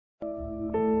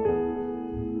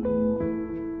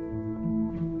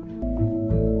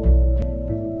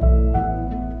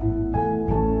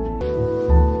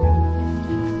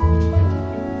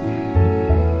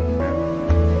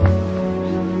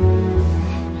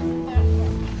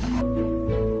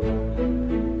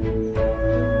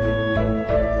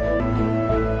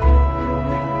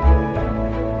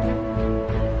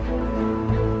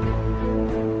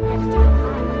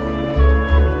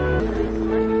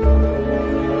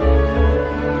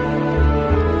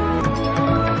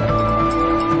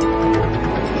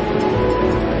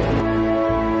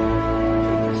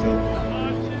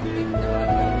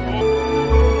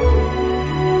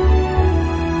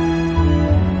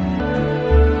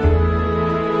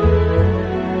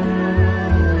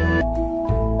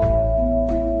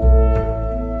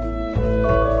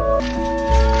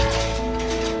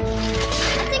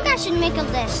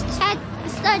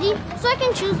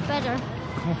can choose better.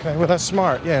 Okay, well, that's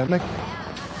smart. Yeah.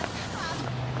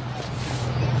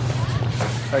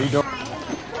 How you doing?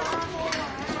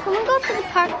 Can we go to the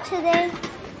park today?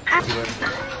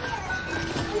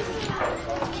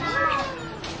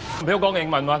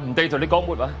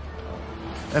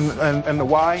 And the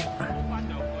why?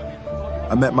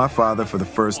 I met my father for the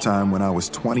first time when I was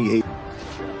 28.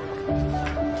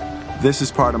 This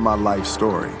is part of my life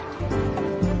story.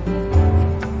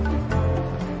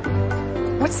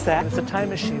 What's that? It's a time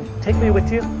machine. Take me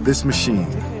with you. This machine.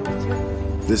 Take me with you.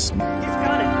 This. You've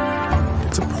got it.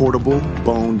 It's a portable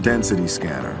bone density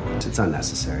scanner. It's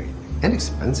unnecessary and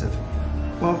expensive.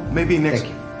 Well, maybe next.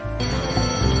 Thank you.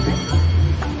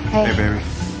 Hey, baby.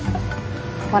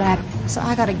 What happened? So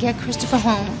I gotta get Christopher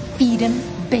home, feed him,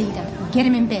 bathe him, get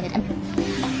him in bed.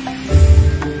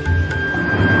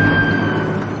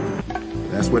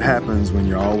 That's what happens when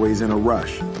you're always in a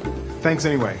rush. Thanks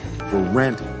anyway. For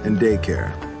rent and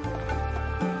daycare.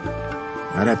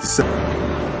 I'd have to say.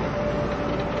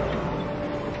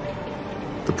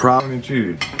 The problem.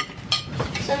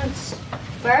 Since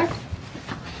birth?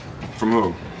 From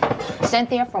who?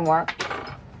 Cynthia from work.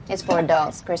 It's for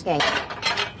adults. Chris Gang.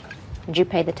 Did you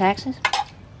pay the taxes?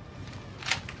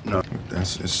 No,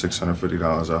 it's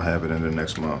 $650. I'll have it in the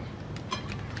next month.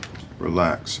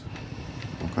 Relax.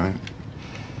 Okay?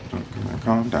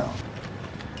 Calm down.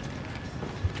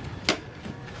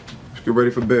 Let's get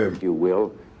ready for bed. If you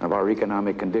will, of our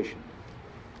economic condition.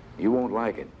 You won't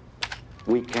like it.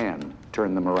 We can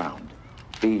turn them around.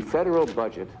 The federal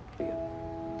budget,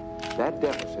 that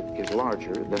deficit is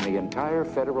larger than the entire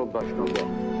federal budget. 20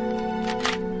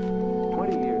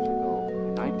 years ago,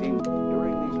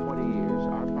 during these 20 years,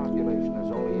 our population has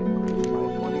only increased by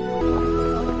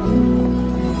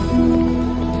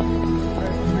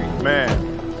 20%. Man,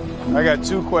 I got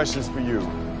two questions for you.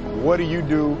 What do you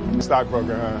do,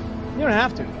 stockbroker, huh? You don't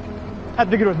have to. Have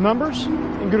to be good with numbers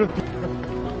and good with people.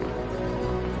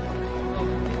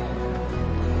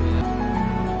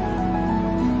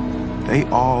 They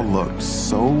all look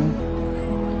so...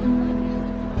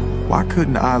 Why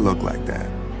couldn't I look like that?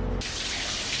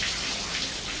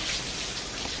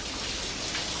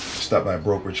 Stop by a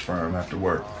brokerage firm after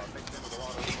work.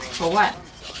 For what?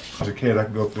 As a kid, I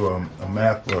could go through a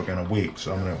math book in a week,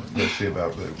 so I'm gonna go see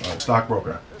about the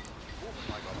stockbroker.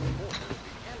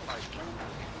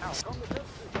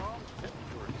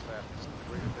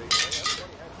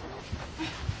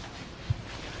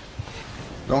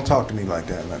 Don't talk to me like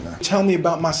that, Linda. Tell me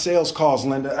about my sales calls,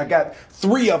 Linda. I got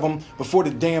 3 of them before the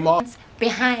damn off.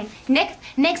 Behind.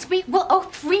 Next week, we'll owe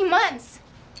 3 months.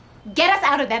 Get us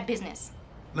out of that business.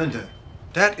 Linda,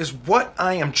 that is what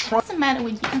I am trying. What's the matter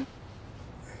with you?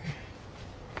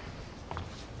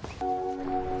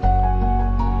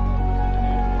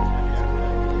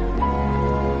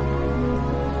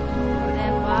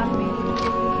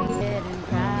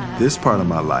 This part of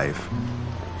my life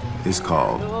is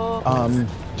called...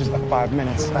 Just like 5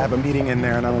 minutes. I have a meeting in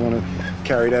there and I don't want to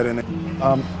carry that in it.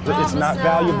 It's not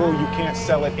valuable. You can't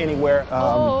sell it anywhere.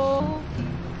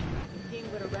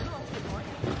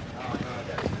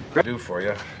 Do for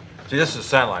you. See, this is the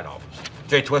satellite office.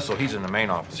 Jay Twistle, he's in the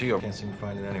main office. He can't seem to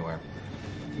find it anywhere.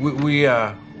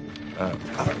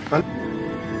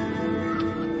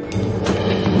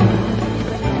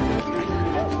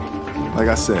 Like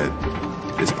I said,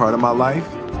 it's part of my life.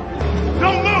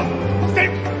 No, no! Stay!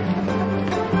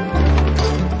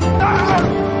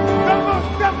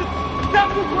 Stop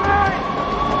the grind!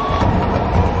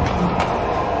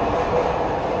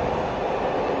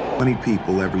 20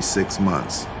 people every 6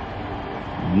 months.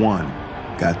 1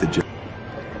 got the job.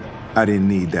 I didn't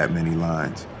need that many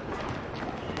lines.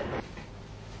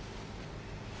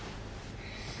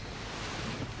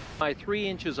 By 3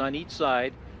 inches on each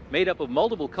side, made up of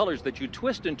multiple colors that you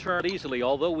twist and turn easily,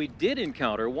 although we did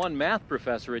encounter one math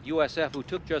professor at USF who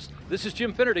took just... This is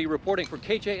Jim Finnerty reporting for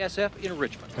KJSF in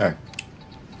Richmond. Hey.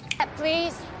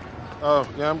 Please. Oh,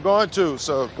 yeah, I'm going to,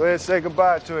 so go ahead and say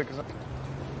goodbye to it.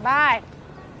 Bye.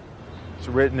 It's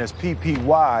written as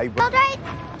PPY. Spelled right?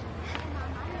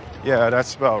 Yeah, that's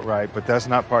spelled right, but that's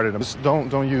not part of them. Just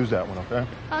don't use that one, okay?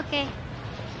 Okay.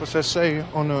 What's that say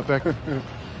on the back?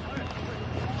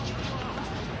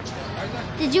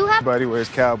 Did you have... Everybody wears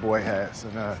cowboy hats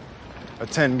and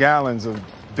 10 gallons of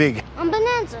big... On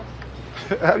Bonanza.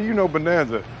 How do you know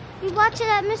Bonanza? You watch it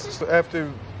at Mrs.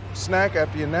 After snack,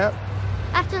 after your nap?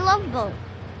 After Love Boat.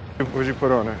 What'd you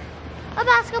put on her? A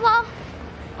basketball.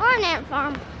 Or an ant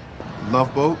farm.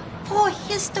 Love Boat? For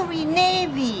History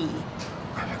Navy.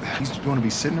 He's going to be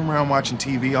sitting around watching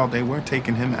TV all day. We're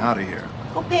taking him out of here.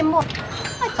 Go pay more.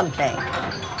 I complain.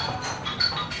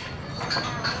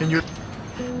 Can you...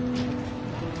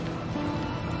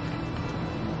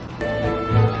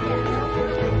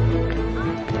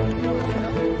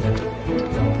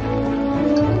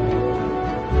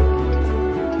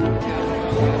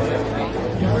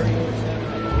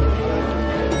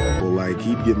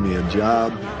 a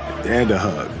job, and a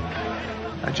hug.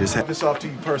 I just had This off to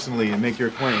you personally and make your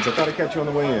claims. I thought I'd catch you on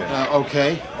the way in.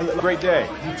 Okay. Great day.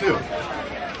 You too.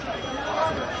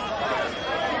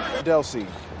 Delcy.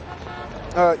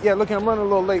 Yeah, look, I'm running a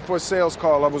little late for a sales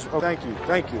call. Thank you.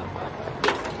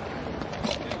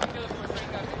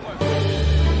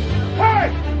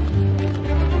 Hey!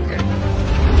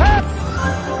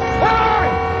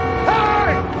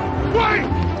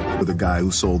 Wait! for the guy who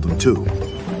sold them to,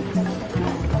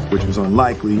 which was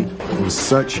unlikely. It was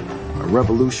such a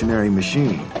revolutionary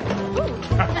machine.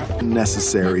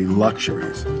 Necessary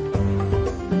luxuries.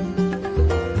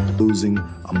 Losing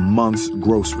a month's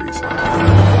groceries.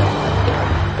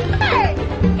 Hey!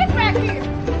 Get back here!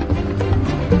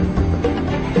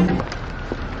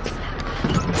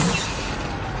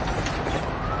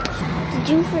 Did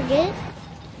you forget?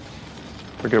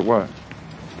 Forget what?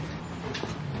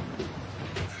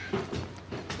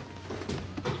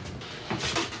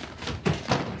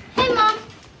 Hey, Mom!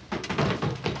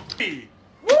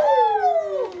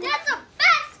 Woo! That's a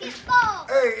basketball!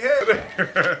 Hey!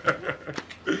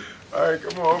 All right,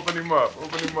 come on, open him up.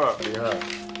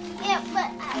 Yeah, but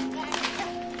I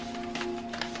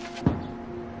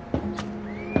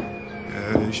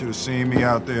Yeah, you should have seen me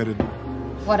out there today.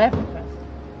 Whatever.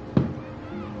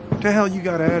 What the hell you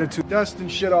got an attitude? Dust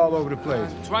and shit all over the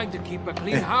place. I'm trying to keep a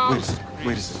clean Hey, house.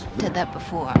 wait a second. Did that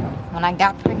before. When I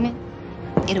got pregnant,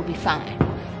 it'll be fine.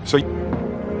 So,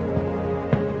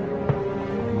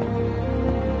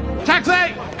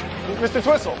 Taxi! Mr.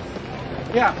 Twistle.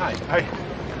 Yeah, hi. I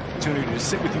opportunity to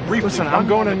sit with you briefly. Listen, I'm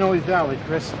going to Noise Valley,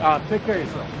 Chris. Take care of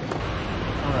yourself.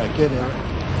 All right, get in.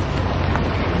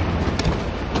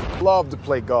 Love to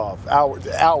play golf,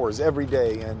 hours every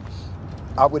day, and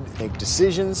I would make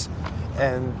decisions,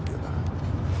 and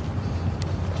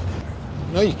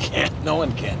No, you can't. No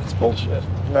one can. It's bullshit.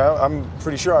 no, I'm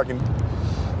pretty sure I can.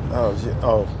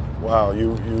 Oh, wow,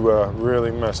 you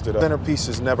really messed it up.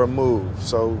 Centerpieces never move,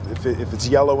 so if it's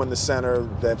yellow in the center,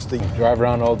 that's the. Drive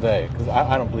around all day, because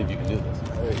I don't believe you can do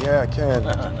this. Yeah, I can.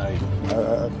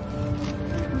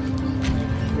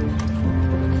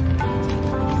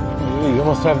 No, you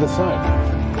almost have the sign.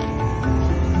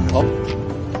 Oh,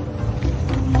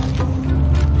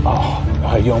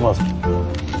 you almost.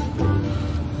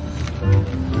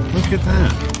 Look at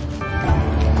that.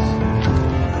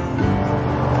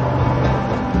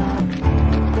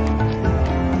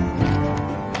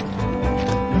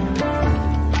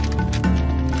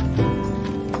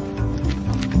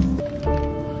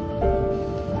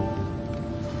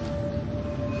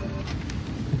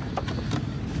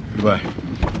 Goodbye.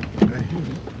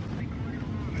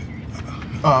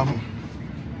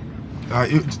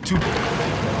 It's too.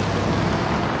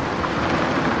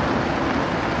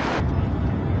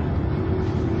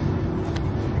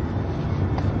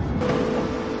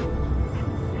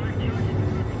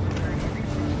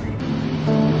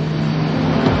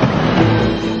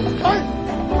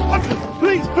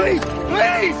 Please!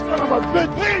 Son of a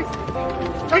bitch! Please!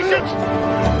 Patience!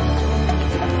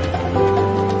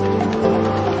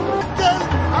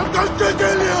 I'm going to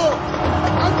kill you!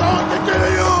 I'm going to kill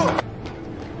you!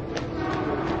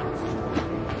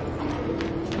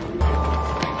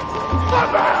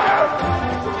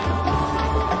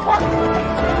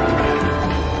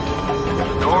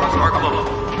 Doors are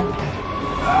closed.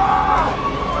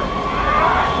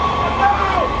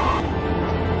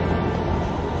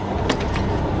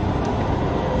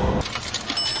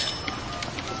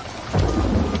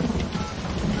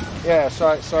 Yeah,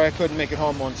 sorry I couldn't make it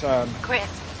home on time. Chris,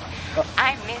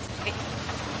 I missed it.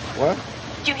 What?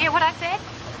 Did you hear what I said?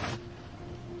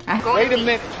 I'm going Wait to a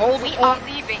minute, hold We on. are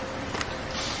leaving.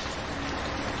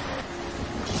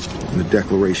 The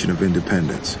Declaration of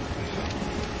Independence.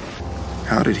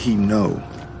 How did he know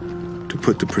to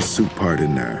put the pursuit part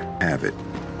in there? Have it.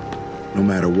 No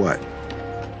matter what.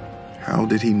 How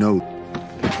did he know?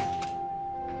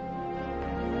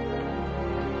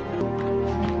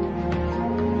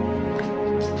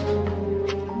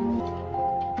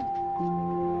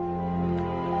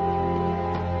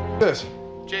 This.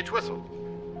 Jay Twistle.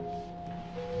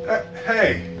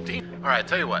 Hey. All right,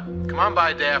 tell you what. Come on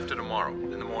by day after tomorrow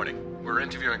in the morning. We're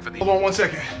interviewing for the. Hold on 1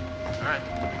 second. All right.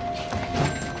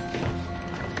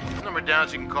 Number down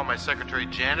so you can call my secretary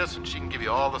Janice, and she can give you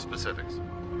all the specifics.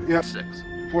 Yep. 6.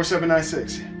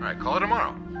 4796. All right, call her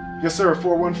tomorrow. Yes, sir.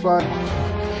 415.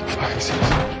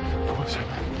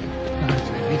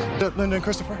 Lyndon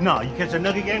Christopher? No, you catch a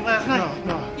nugget game last night?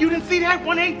 No. You didn't see that?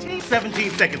 118? 17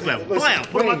 seconds left. Blam!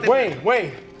 Put him out there.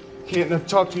 Wayne. Can't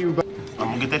talk to you about. I'm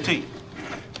gonna get that tea.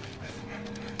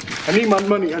 I need my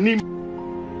money. I need.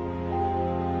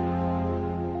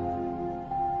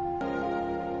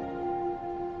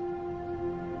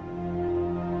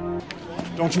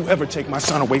 Don't you ever take my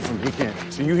son away from me again.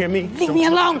 Do you hear me? Leave me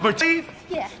alone. Leave?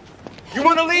 Yeah. You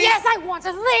want to leave? Yes, I want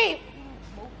to leave.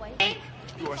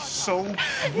 You are so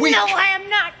weak. No, I am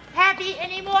not happy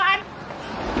anymore.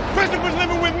 Christopher's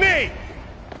living with me.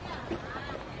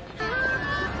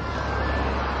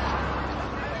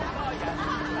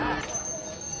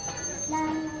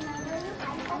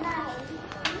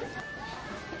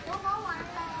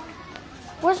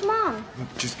 Where's Mom?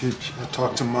 Just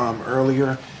talked to Mom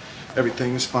earlier.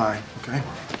 Everything is fine, okay?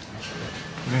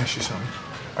 Let me ask you something.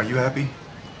 Are you happy?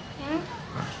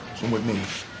 Come with me.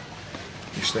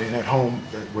 You're staying at home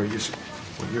where you're...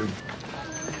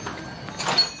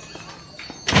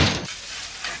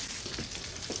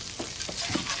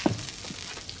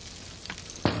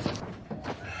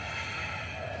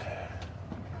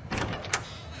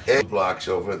 Blocks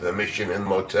over the Mission Inn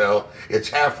Motel. It's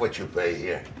half what you pay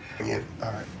here. Yeah,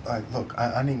 all right, look,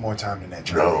 I need more time than that,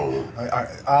 Joe. No.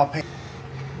 I'll pay.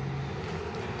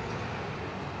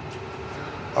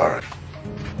 All right.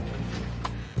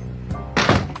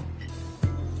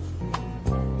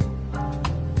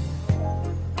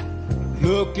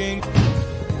 Looking,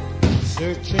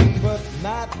 searching, but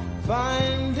not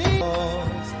finding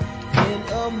lost in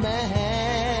a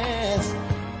mass.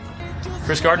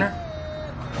 Chris Gardner?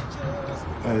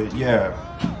 Yeah.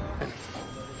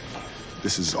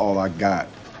 This is all I got.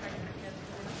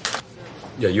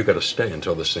 Yeah, you gotta stay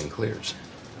until this thing clears.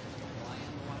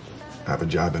 I have a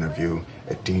job interview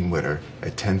at Dean Witter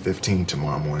at 10:15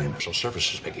 tomorrow morning. So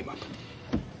services pick him up.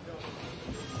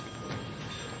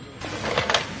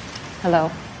 Hello.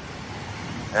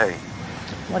 Hey.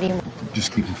 What do you want?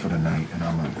 Just keep him for the night, and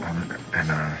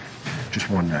just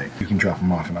one night. You can drop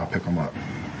him off, and I'll pick him up.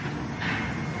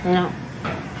 No.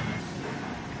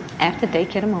 After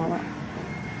daycare tomorrow.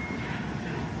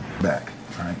 Back,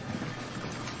 all right?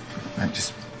 All right,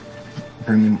 just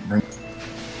bring.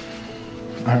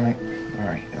 All right.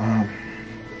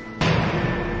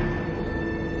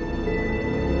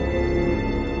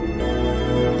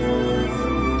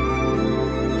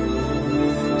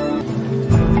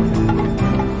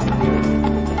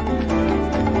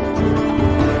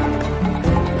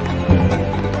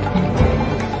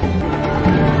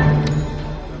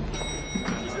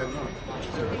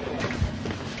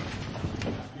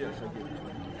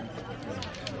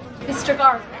 Mr.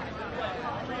 Gardner.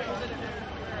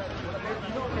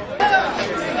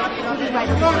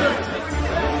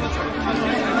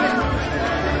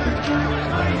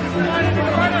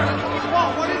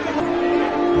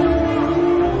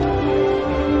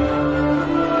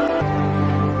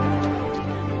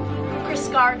 Chris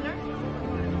Gardner.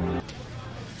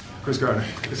 Chris Gardner,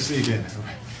 good to see you again.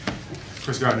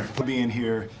 Chris Gardner, we'll be in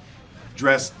here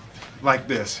dressed like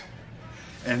this,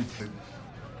 and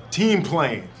team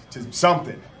playing to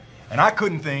something, and I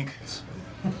couldn't think,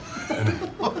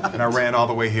 and I ran all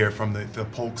the way here from the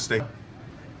Polk State.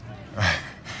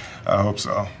 I hope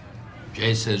so.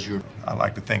 Jay says you're... I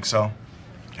like to think so.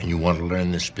 And you want to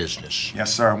learn this business?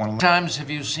 Yes, sir, I want to learn. How many times have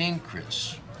you seen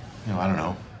Chris? You know, I don't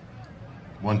know.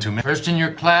 1 too many. First in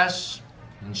your class,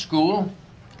 in school,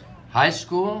 high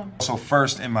school? Also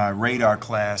first in my radar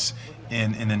class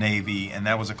in the Navy, and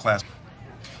that was a class.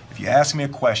 If you ask me a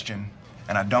question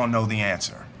and I don't know the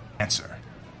answer. Is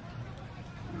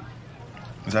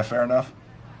that fair enough?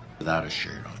 Without a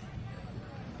shirt on.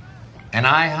 And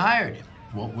I hired him.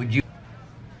 What would you...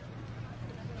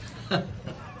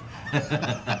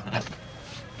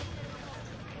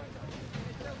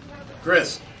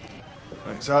 Chris.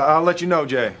 So I'll let you know,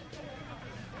 Jay.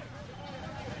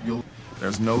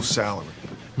 There's no salary.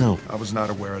 No. I was not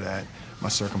aware of that. My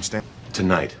circumstance.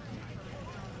 Tonight,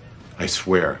 I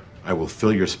swear, I will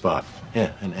fill your spot.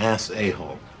 Yeah, an ass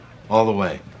a-hole. All the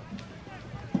way.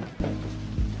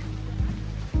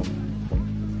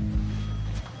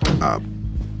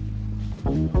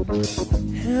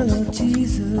 Hello,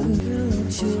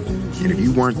 Jesus. And if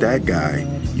you weren't that guy,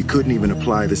 you couldn't even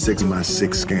apply the 6 my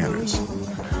 6 scanners,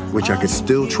 which I could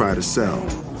still try to sell.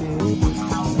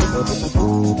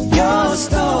 Your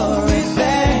story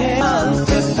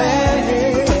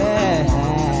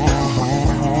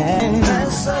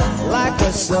like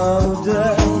a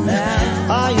soda.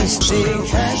 Are you still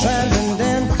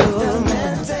transcendental?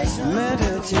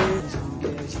 Meditate.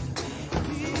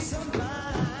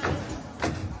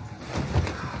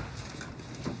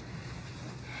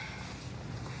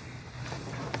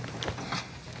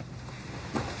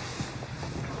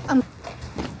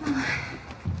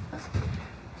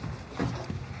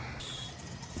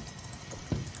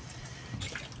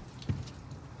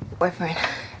 Boyfriend.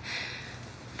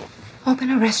 Open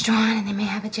a restaurant and they may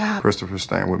have a job. Christopher's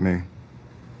staying with me.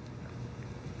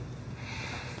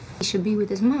 He should be with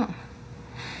his mom.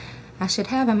 I should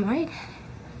have him, right?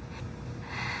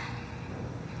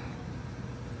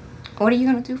 What are you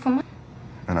gonna do for me?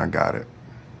 And I got it.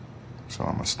 So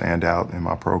I'm gonna stand out in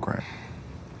my program.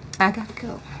 I gotta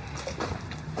go.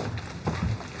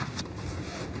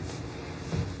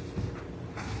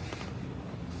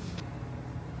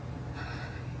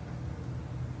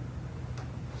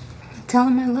 Tell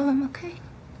him I love him, okay?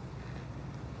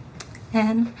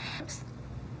 And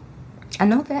I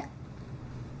know that.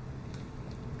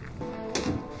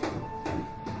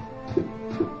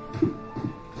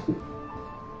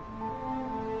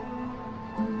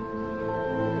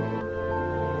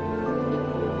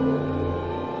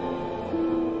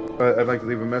 I'd like to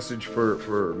leave a message for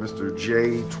Mr.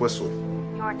 J. Twistle.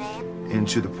 Your name?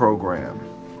 Into the program.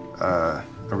 I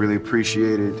really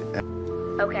appreciate it.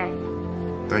 Okay.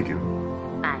 Thank you.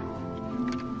 Bye.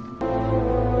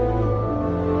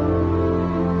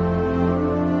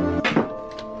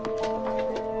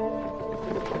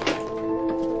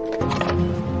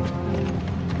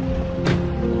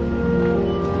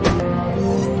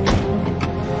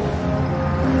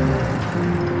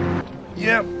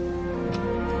 Yep.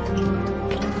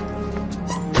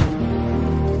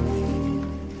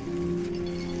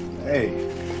 Hey,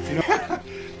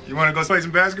 you want to go play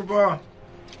some basketball?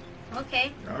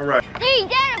 Okay. All right. Hey,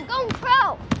 Dad, I'm going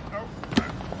pro.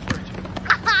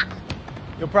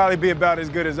 You'll probably be about as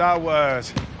good as I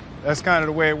was. That's kind of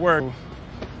the way it works.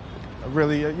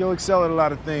 You'll excel at a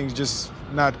lot of things, just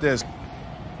not this.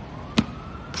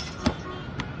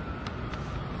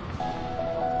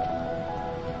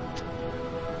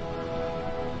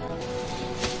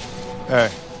 Hey.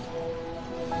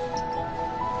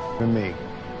 And me.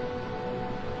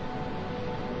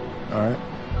 All right?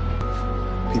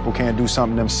 People can't do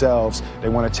something themselves. They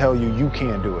want to tell you you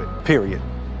can't do it, period.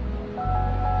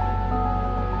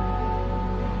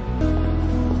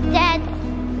 Dad,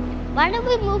 why don't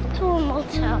we move to a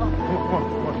motel?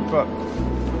 What?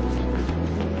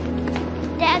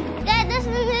 Dad,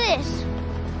 listen to this.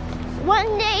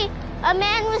 One day, a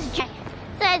man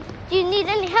said, do you need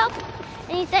any help?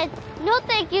 And he said, no,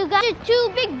 thank you, guys. You're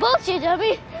too big bullshit,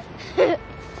 dummy. Do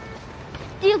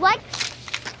you like?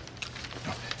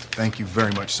 Thank you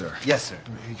very much, sir. Yes, sir.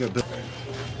 You got Bill.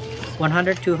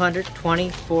 100, 200, 20,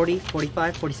 40,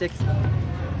 45, 46.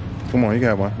 Come on, you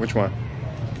got one. Which one?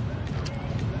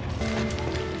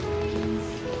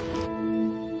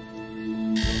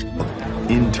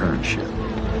 Internship.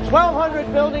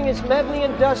 1200 building is Medley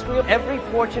Industrial. Every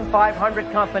Fortune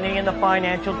 500 company in the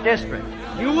financial district.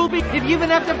 You will be, if you even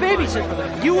have to babysit for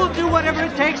them, you will do whatever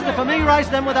it takes to familiarize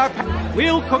them with our.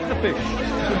 We'll cook the fish.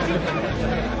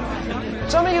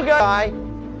 Some of you guys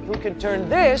who can turn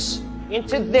this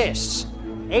into this.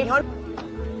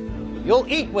 800. You'll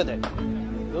eat with it.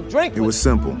 You'll drink with it. It was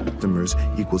simple. Customers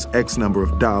equals X number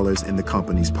of dollars in the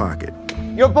company's pocket.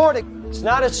 You're bored. It's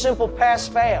not a simple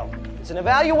pass-fail. It's an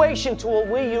evaluation tool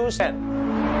we use.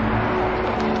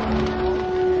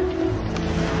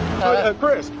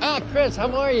 Chris. Chris,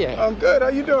 how are you? I'm good. How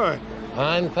you doing?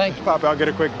 Fine, thank you. Pop, I'll get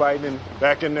a quick bite and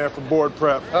back in there for board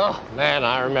prep. Oh, man,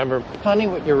 I remember. Funny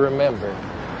what you remember.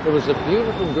 There was a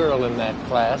beautiful girl in that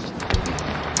class.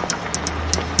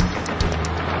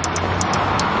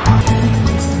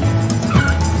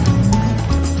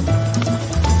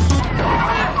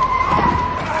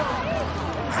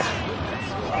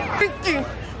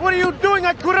 What are you doing?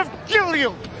 I could have killed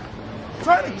you!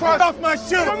 Trying to cross off my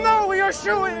shoe! I don't know where your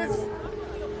shoe is!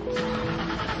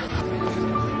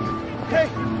 Hey!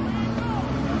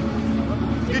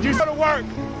 Did you go to work?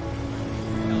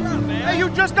 Hey, you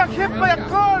just got hit by a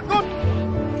car! Go!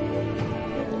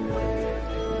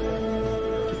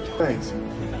 Thanks.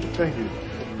 Thank you.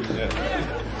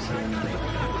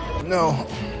 No.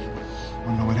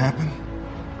 Wanna know what happened?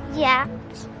 Yeah.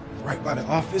 Right by the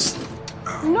office.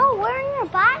 No, we're in your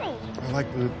body. I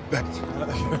like the back.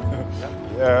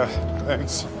 Yeah,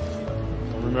 thanks.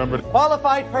 Remember.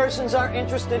 Qualified persons are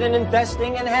interested in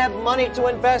investing and have money to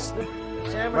invest.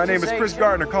 My name is Chris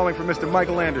Gardner, calling for Mr.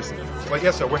 Michael Anderson. Well,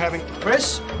 yes, sir. We're having.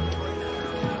 Chris?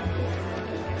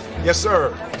 Yes,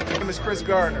 sir. My name is Chris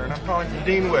Gardner, and I'm calling from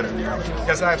Dean Witter.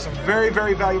 Yes, I have some very,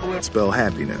 very valuable. Spell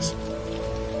happiness.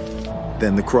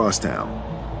 Then the crosstown.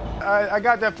 I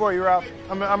got that for you, Ralph.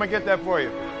 I'm gonna get that for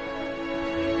you.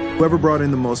 Whoever brought in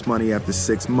the most money after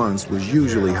 6 months was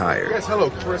usually hired. Yes,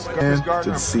 hello, Chris Gardner. To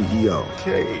the CEO.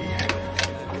 Okay.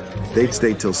 They'd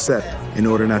stay till 7. In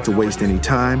order not to waste any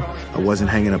time, I wasn't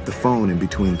hanging up the phone in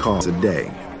between calls a day.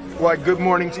 Why, good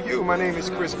morning to you. My name is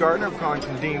Chris Gardner. I'm calling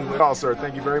from Dean Witter. Oh, sir,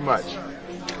 thank you very much.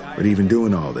 But even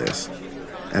doing all this,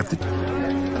 after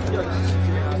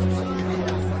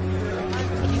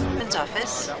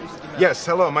office. Yes,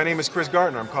 hello. My name is Chris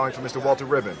Gardner. I'm calling for Mr. Walter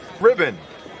Ribbon. Ribbon!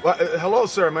 Well, hello,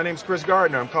 sir. My name's Chris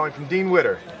Gardner. I'm calling from Dean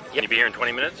Witter. Can you be here in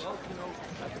 20 minutes?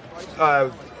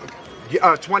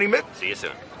 20 minutes? See you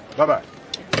soon. Bye-bye.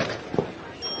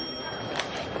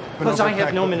 Because I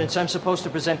have no minutes, I'm supposed to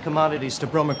present commodities to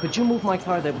Bromer. Could you move my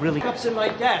car that really up's in my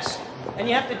desk? And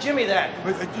you have to jimmy that.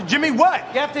 Jimmy what?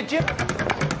 You have to jimmy.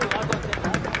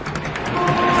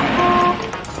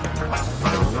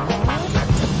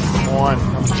 Come on,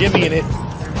 I'm jimmying it.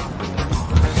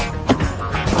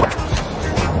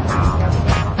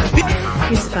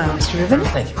 Here's the file, Mr. Ribbon.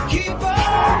 Thank you.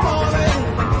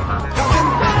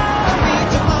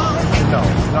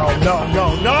 No.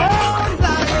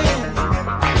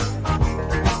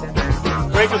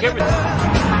 Rachel, get rid of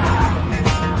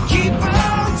Keep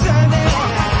on turning,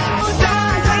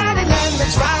 and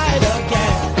let's try it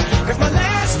again. 'Cause my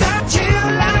last stop till I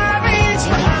reach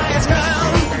my highest ground.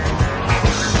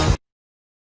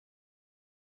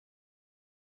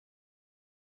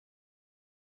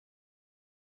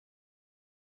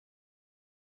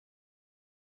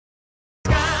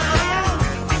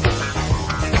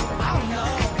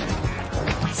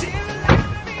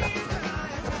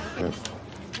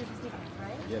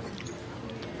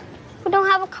 We don't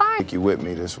have a car. Take you with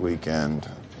me this weekend.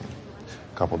 A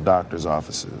couple doctor's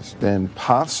offices. Then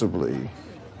possibly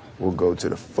we'll go to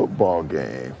the football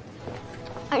game.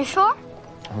 Are you sure?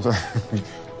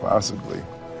 Possibly.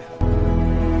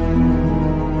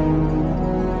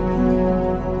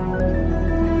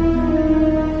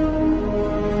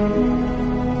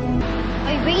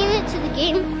 Are you bringing it to the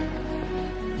game?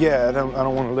 Yeah, I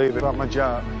don't want to leave it about my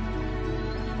job.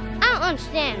 I don't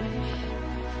understand.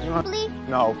 Probably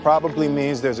No, probably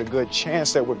means there's a good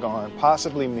chance that we're going.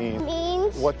 Possibly means...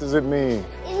 means What does it mean?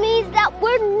 it means that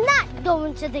we're not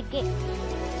going to the game.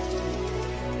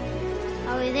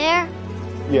 Are we there?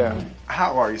 Yeah.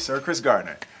 How are you, sir? Chris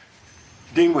Gardner.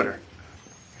 Dean Witter.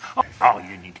 Oh,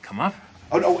 you need to come up?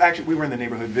 Oh, no, actually, we were in the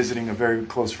neighborhood visiting a very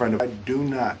close friend of... I do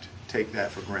not take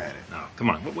that for granted. No, come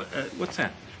on. What's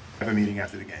that? I have a meeting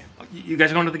after the game. You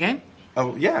guys are going to the game?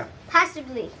 Oh, yeah.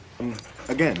 Possibly.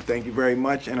 Again, thank you very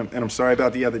much, and I'm sorry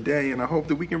about the other day, and I hope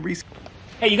that we can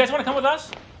Hey, you guys want to come with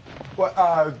us? What,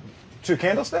 to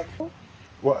Candlestick?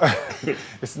 Well,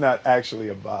 it's not actually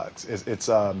a box. It's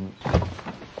Hey,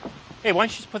 why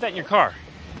don't you just put that in your car?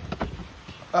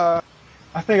 I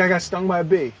think I got stung by a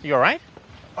bee. You all right?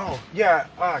 Oh, yeah.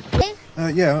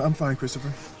 Yeah, I'm fine,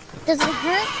 Christopher. Does it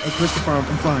hurt? Christopher, I'm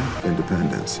fine.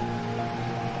 Independence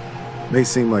may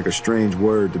seem like a strange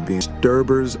word to be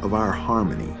disturbers of our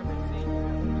harmony.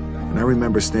 And I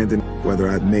remember standing whether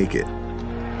I'd make it. It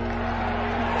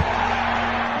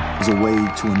was a way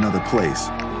to another place.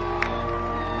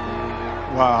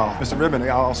 Wow. Mr. Ribbon, I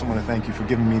also want to thank you for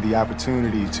giving me the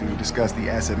opportunity to discuss the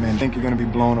asset man. I think you're going to be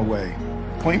blown away.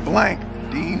 Point blank,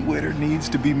 Dean Witter needs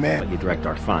to be met. You direct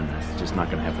our fund. It's just not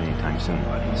going to happen anytime soon,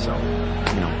 buddy. So,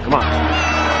 come on.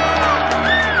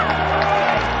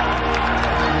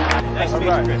 Nice to meet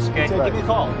you, Chris. Okay, give me a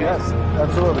call. Okay? Yes,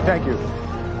 absolutely. Thank you.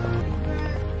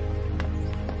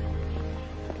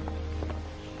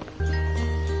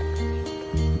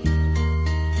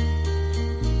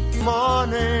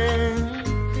 Morning.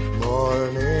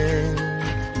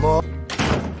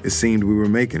 It seemed we were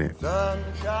making it.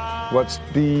 What's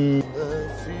the...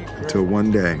 Until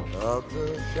one day,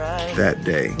 that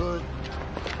day,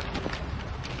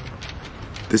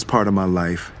 this part of my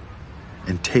life,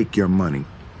 and take your money.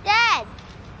 Dad!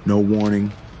 No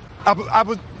warning. I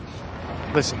was...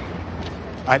 Listen,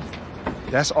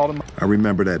 that's all of my... I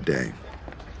remember that day,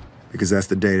 because that's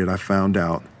the day that I found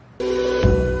out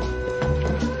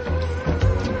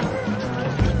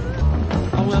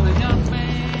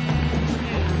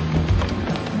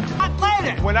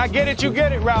When I get it, you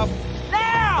get it, Ralph.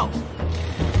 Now!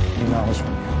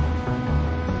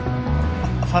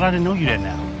 I thought I didn't know you that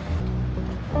now.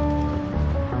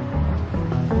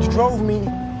 You drove me.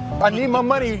 I need my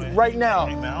money right now.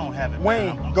 Hey, man, I don't have it.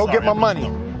 Wayne, I'm go sorry. get my money.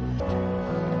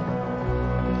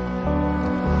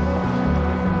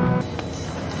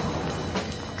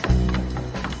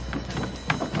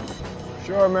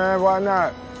 Sure, man. Why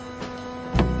not?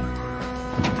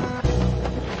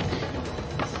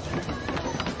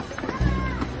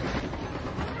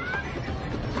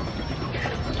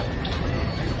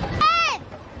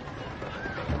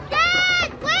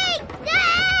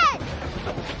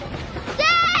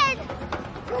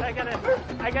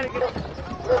 I gotta get...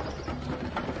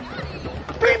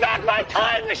 Bring back my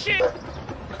time machine!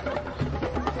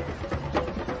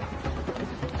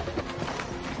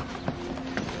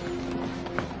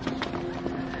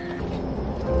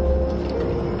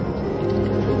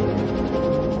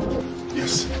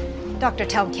 Dr.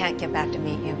 Tell can't get back to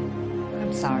meet you.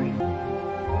 I'm sorry.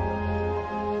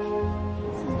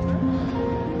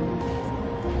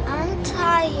 I'm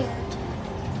tired.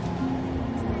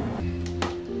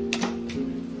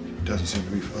 Doesn't seem to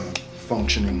be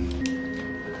functioning.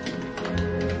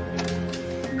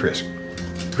 Chris.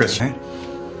 Hey?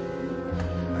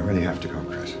 I really have to go,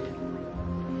 Chris.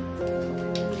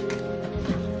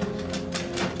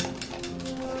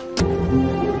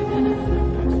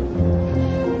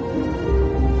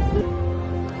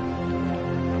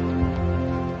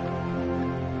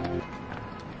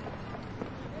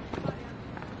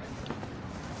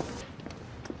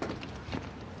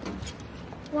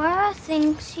 Why are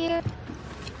things here?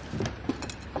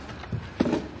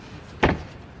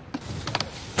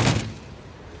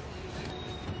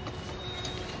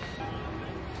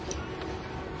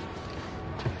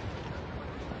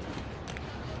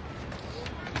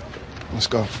 Let's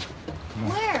go. Come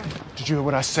on. Where? Did you hear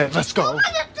what I said? Let's go. Open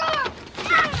the door!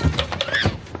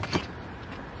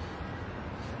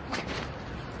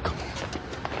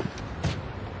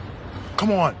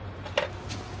 Come on.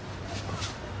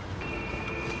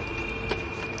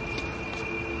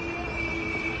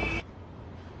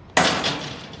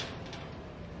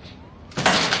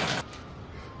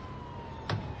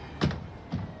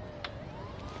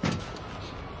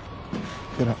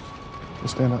 Get up.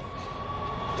 Let's stand up.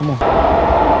 Come on.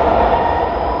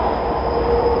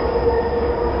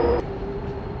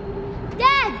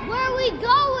 Dad, where are we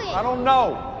going? I don't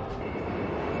know.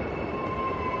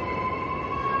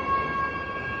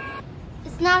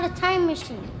 It's not a time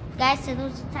machine. Guy said it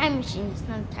was a time machine. It's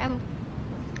not a time.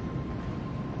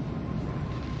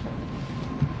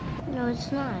 No,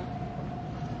 it's not.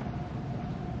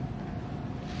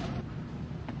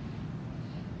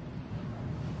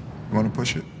 You want to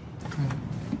push it? Come on.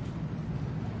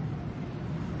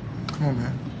 Come on,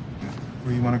 man.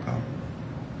 Where you want to go?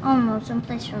 Oh no,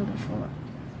 someplace from before.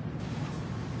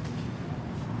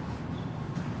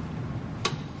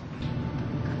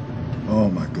 Oh,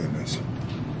 my goodness.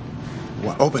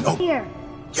 What? Open. Oh. Here.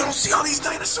 You don't see all these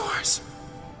dinosaurs?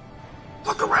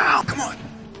 Look around. Come on.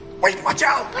 Wait, watch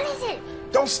out. What is it?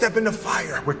 Don't step in the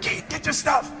fire. We're Kate. Get your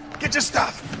stuff. Get your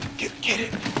stuff. Get it. Get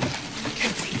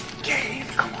it.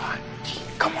 Come on.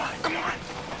 Come on. Come on.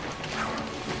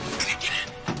 Get it.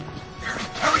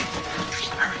 Hurry.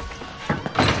 Hurry.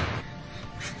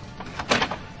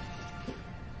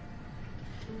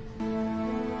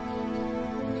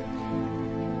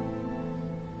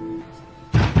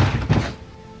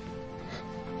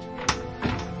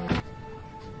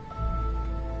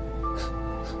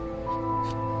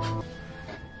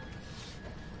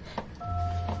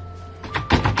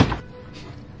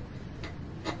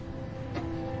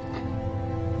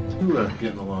 You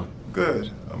getting along?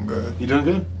 Good. I'm good. You doing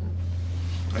good?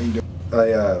 How you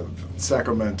doing?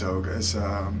 Sacramento. It's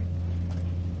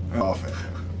often.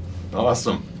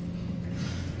 Awesome.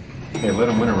 Hey, let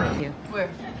him win around. Where?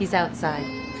 He's outside.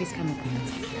 Please come with me.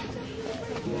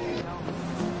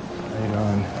 How you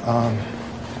doing?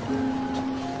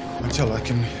 Until I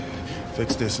can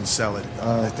fix this and sell it.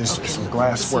 There's some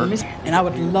glass work. And I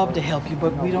would love to help you,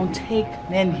 but we don't take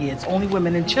men here. It's only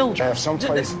women and children. I have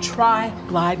someplace. Try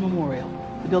Glide Memorial.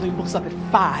 The building books up at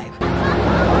 5.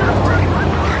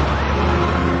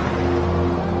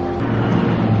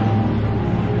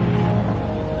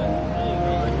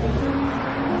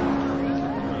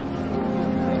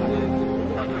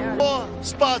 Four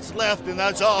spots left, and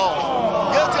that's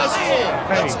all. You're just full.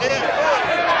 That's it.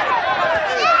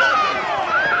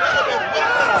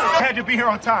 I had to be here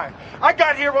on time. I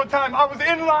got here on time. I was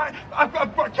in line. I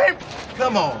came.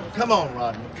 Come on,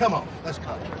 Rodney. Come on. Let's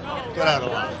go. Get out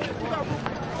of line.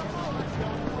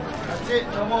 That's it.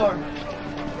 No more.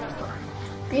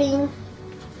 Green.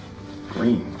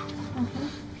 Green.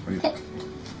 What do you...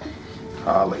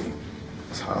 Holly.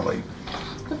 It's Holly.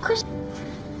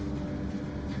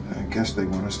 I guess they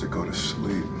want us to go to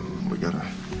sleep. We gotta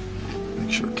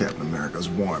make sure Captain America's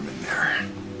warm in there.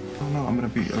 Oh no, I'll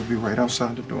be right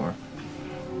outside the door.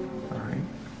 All right.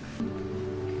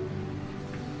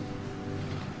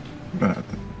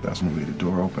 That's when we leave the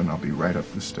door open. I'll be right up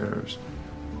the stairs.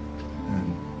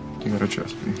 And you gotta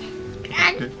trust me.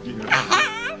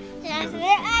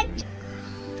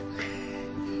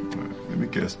 Give me a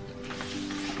kiss.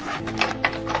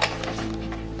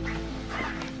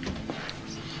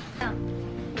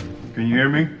 Can you hear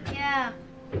me? Yeah.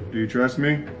 Do you trust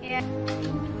me? Yeah.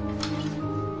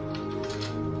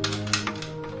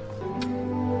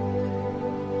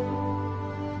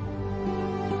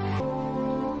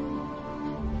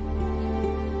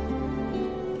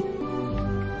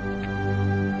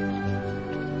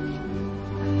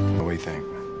 What do you think?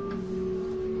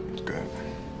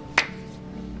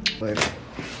 Later.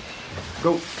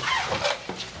 Go.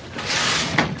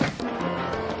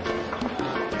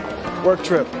 Work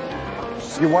trip.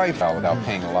 Your wife out without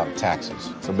paying a lot of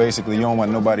taxes. So basically, you don't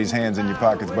want nobody's hands in your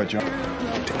pockets but your...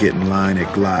 To get in line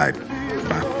at Glide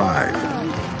by 5.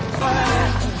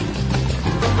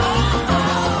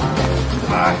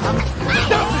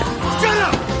 Shut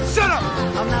up! Shut up!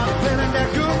 I'm not feeling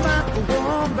that good, man.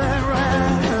 Warm and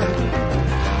red.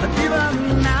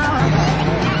 Even now, I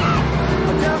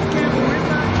just can't wait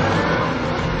my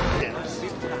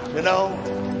time. You know,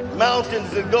 mountains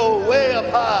that go way up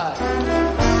high.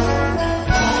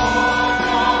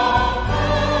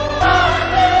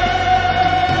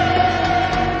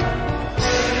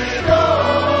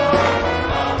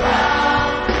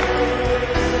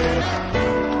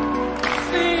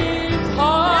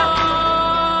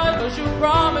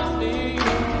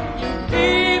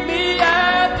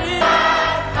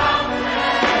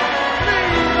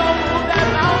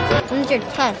 When's your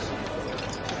test?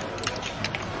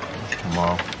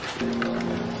 Tomorrow.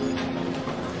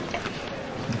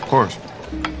 Of course.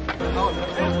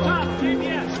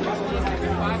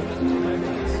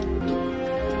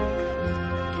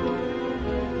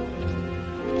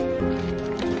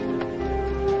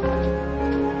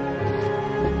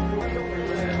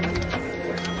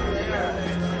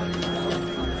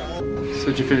 So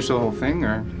did you finish the whole thing,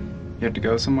 or you have to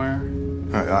go somewhere?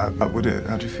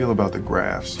 How'd you feel about the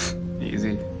graphs?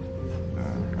 Easy.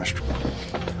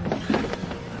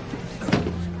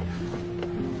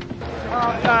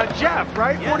 Jeff,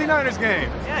 right? Yeah. 49ers game.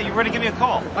 Yeah, you ready to give me a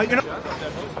call? You know...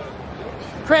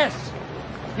 Chris,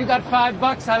 you got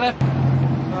 $5 I left.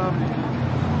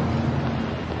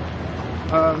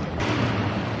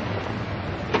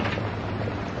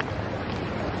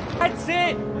 That's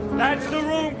it. That's the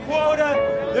room quota.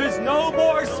 There's no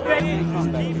more space.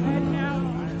 Keep heading out.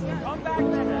 Come back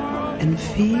tomorrow. And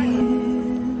feel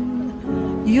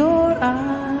your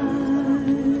eyes.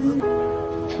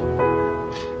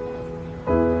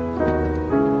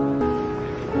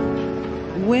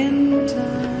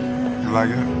 Winter. You like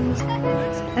it?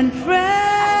 And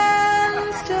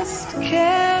friends just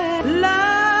care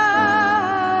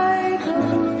like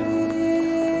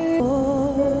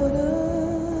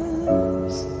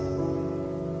waters.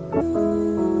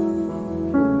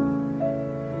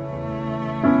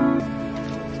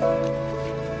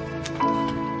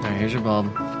 Alright, here's your bulb.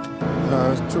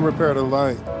 It's to repair the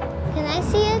light. Can I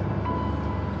see it?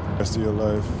 Rest of your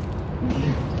life.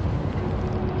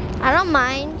 I don't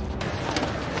mind.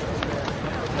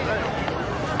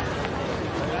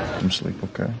 You sleep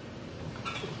okay?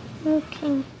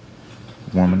 Okay.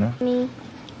 Warm enough? Me.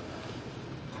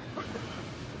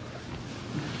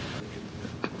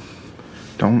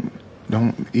 Don't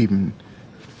even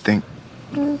think.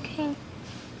 Okay.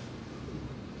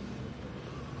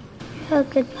 You're a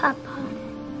good papa.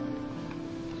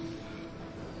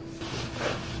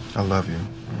 I love you.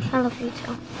 I love you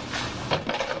too.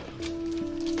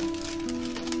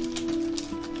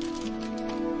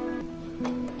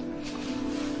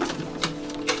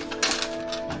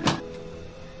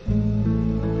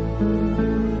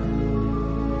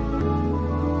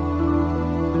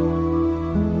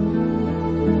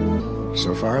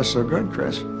 So far, so good,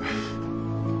 Chris.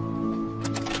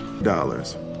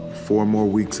 $. 4 more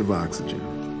weeks of oxygen.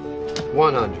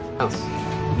 100.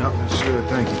 No, that's good.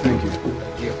 Thank you.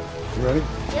 You ready?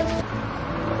 Yep.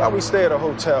 How about we stay at a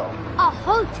hotel? A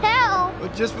hotel?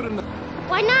 But just for the...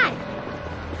 Why not?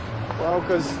 Well,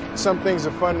 because some things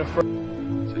are fun to... So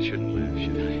I shouldn't laugh,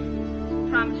 should I?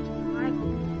 Promise to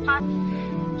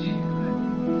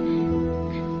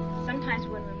sometimes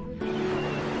when we're moving.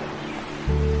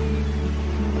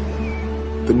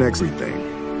 The next thing,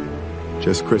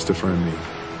 just Christopher and me.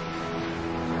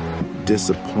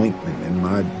 Disappointment in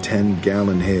my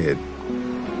 10-gallon head.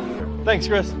 Thanks,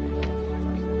 Chris.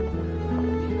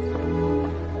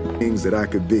 Things that I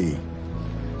could be.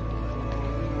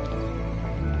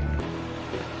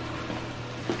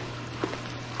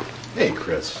 Hey,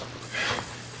 Chris.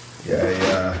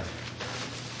 Yeah,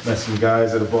 met some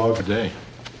guys at a ball today.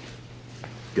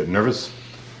 Getting nervous?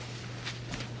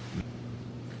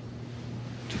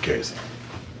 Too crazy.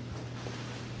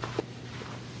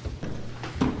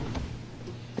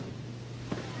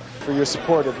 for your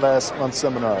support at last month's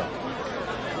seminar.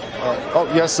 Oh,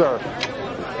 yes, sir.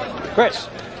 Chris,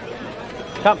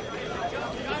 come.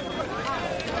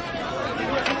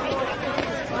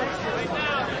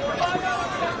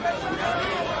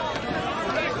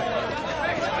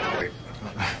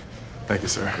 Thank you,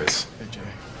 sir. Chris. Hey, Jay.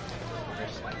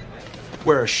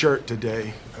 Wear a shirt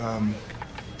today.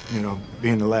 You know,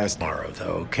 being the last. Tomorrow,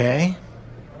 though, okay?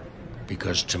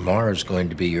 Because tomorrow's going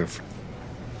to be your...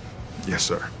 Yes,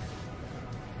 sir.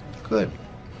 Good.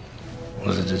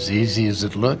 Was it as easy as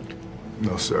it looked?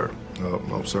 No, sir.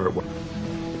 No, sir. Okay,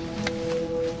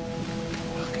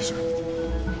 sir.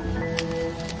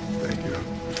 Thank you.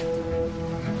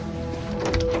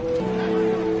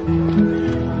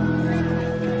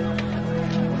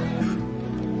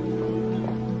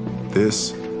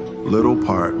 This little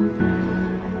part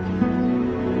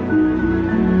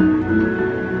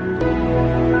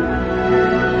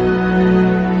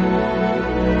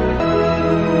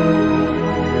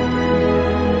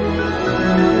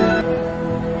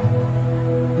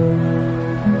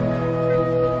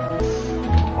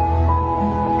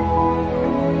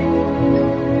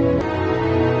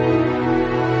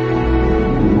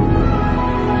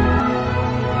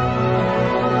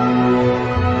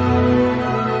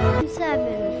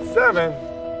Seven.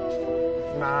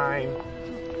 9.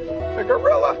 A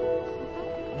gorilla?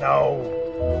 No.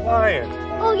 Lion.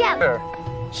 Oh, yeah. There.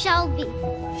 Shelby.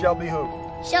 Shelby who?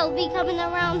 Shelby coming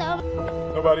around them.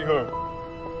 Nobody who?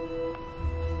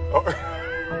 Oh.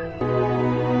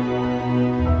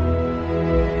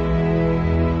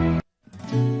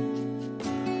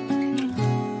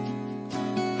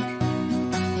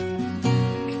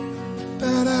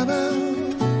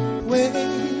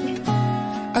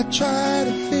 I try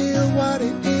to feel what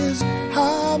it is.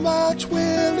 How much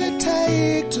will it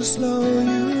take to slow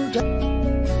you down?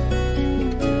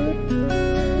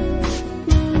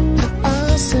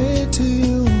 I say to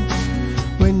you,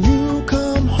 when you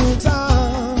come home,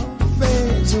 time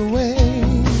fades away.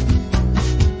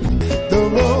 The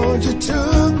road you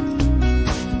took,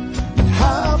 and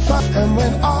how far, and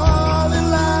when all in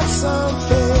life's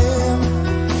unfair,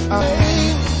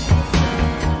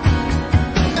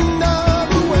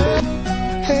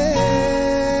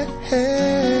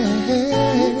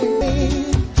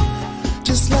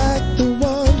 just like the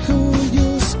one who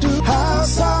used to, how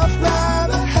soft now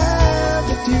the hand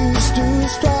that used to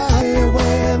strike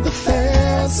when the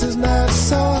fence is not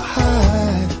so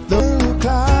high. The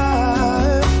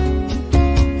climb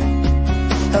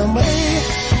and wait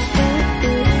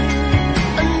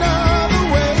another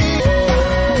way.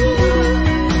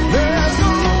 There's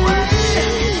a way.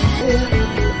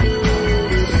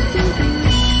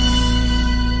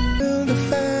 Build a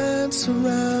fence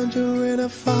around you in a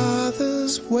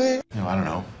father's way. I don't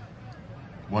know.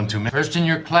 1, 2 minutes. First in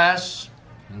your class,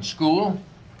 in school,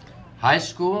 high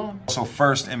school. Also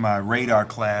first in my radar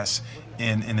class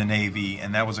in the Navy,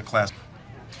 and that was a class.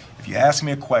 If you ask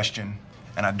me a question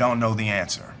and I don't know the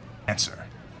answer. Is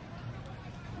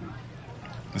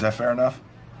that fair enough?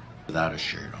 Without a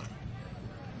shirt on.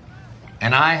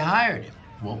 And I hired him.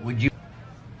 What would you...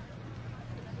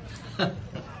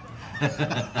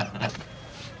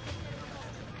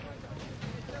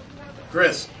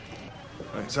 Chris.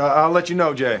 Right, so I'll let you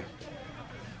know, Jay.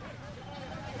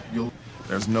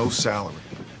 There's no salary.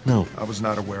 No. I was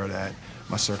not aware of that.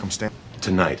 My circumstance.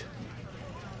 Tonight,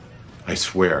 I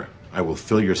swear, I will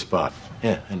fill your spot.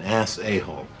 Yeah, an ass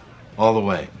a-hole. All the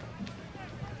way.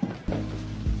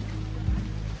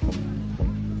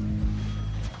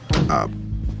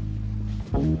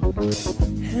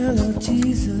 Hello,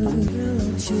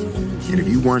 Jesus. And if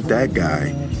you weren't that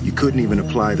guy, you couldn't even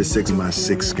apply the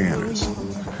 6x6 scanners,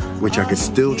 which I could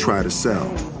still try to sell.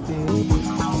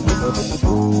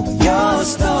 Your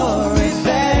story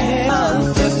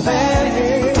bang to bang,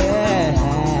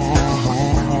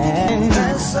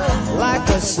 like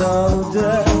a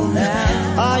soldier.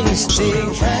 Are you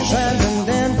still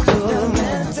transcendental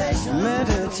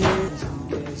meditate?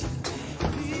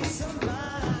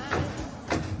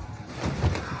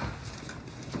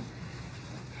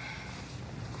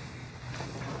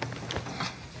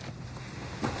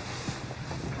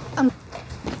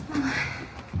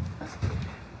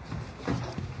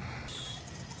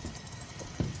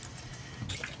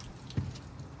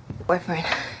 Boyfriend.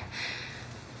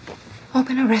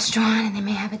 Open a restaurant and they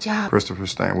may have a job.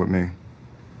 Christopher's staying with me.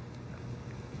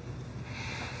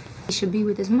 He should be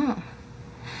with his mom.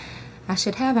 I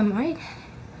should have him, right?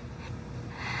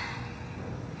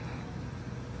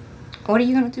 What are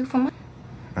you gonna do for me?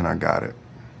 And I got it.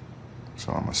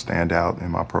 So I'm gonna stand out in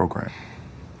my program.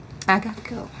 I gotta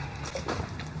go.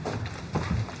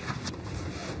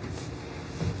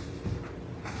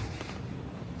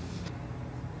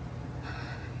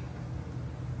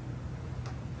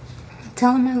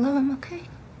 Tell him I love him, okay?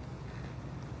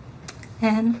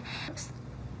 And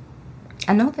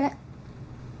I know that.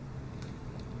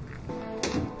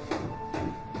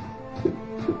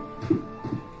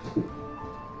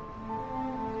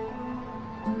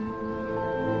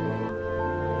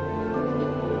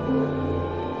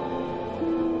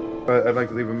 I'd like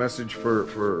to leave a message for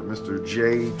Mr.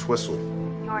 J. Twistle.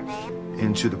 Your name?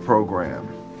 Into the program.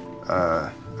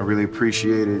 I really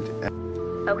appreciate it.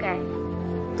 Okay.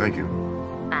 Thank you.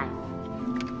 Bye.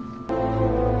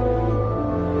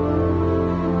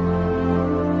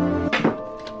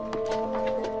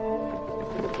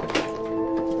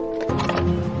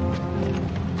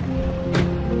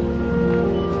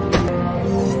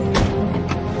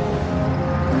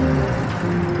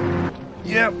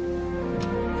 Yep.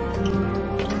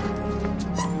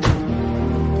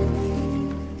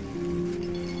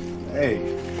 Hey,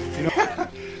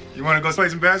 you want to go play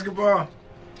some basketball?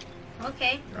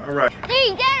 Okay. All right.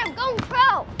 Hey, Dad, I'm going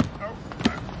pro.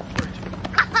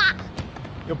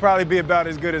 You'll probably be about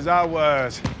as good as I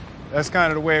was. That's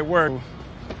kind of the way it works.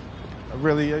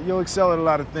 You'll excel at a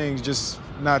lot of things, just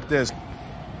not this.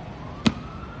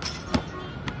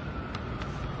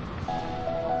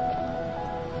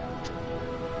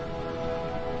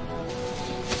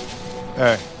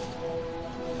 Hey.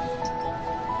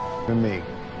 And me.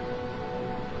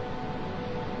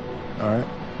 All right?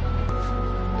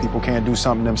 People can't do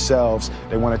something themselves.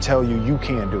 They want to tell you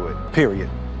can't do it, period.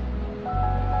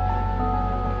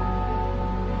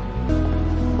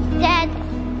 Dad,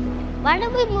 why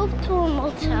don't we move to a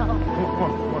motel?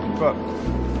 Come on.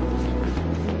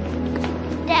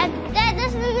 Dad,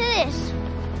 listen to this.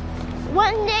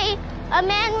 One day, a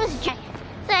man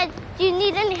said, do you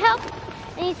need any help?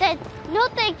 And he said, no,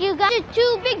 thank you, guys. You're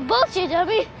too big bullshit,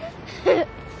 dummy. Do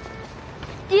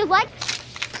you like?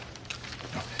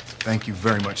 Thank you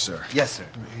very much, sir. Yes, sir.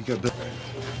 You got Bill.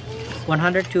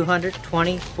 100, 200,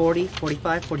 20, 40,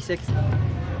 45, 46.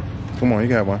 Come on, you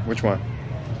got one. Which one?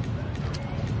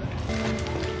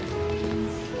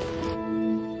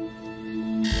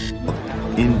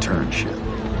 Internship.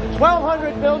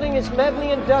 1200 building is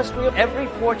Medley Industrial. Every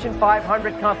Fortune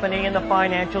 500 company in the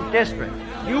financial district.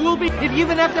 You will be, if you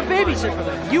even have to babysit for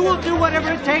them, you will do whatever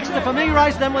it takes to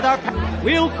familiarize them with our.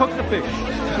 We'll cook the fish.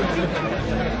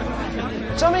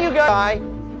 Some of you guys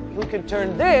who can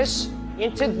turn this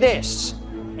into this.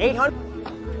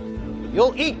 800.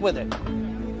 You'll eat with it.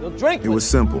 You'll drink It was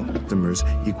simple. Customers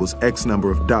equals X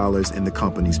number of dollars in the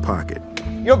company's pocket.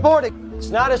 You're bored. It's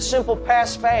not a simple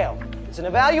pass-fail. It's an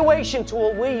evaluation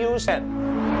tool we use.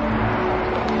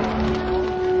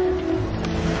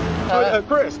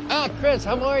 Chris. Chris,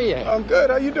 how are you? I'm good.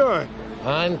 How you doing?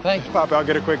 Fine, thank you. Pop, I'll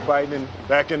get a quick bite and then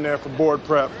back in there for board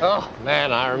prep. Oh,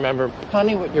 man, I remember.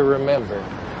 Funny what you remember.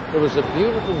 There was a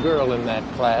beautiful girl in that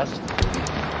class.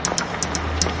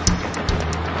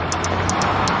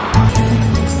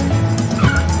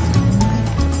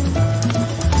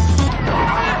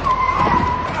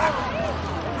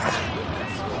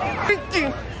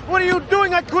 What are you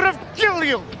doing? I could have killed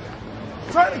you.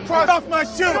 Trying to cross off my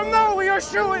shoe. I don't know where your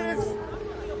shoe is.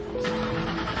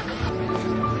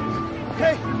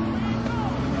 Hey.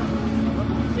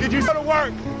 Did you go to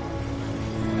work?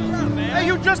 Hey,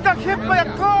 you just got hit by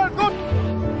a car. Go.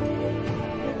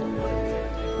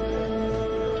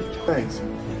 Thanks.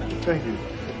 Thank you.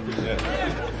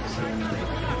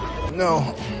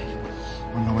 No.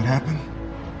 Wanna know what happened?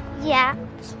 Yeah.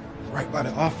 Right by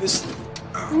the office.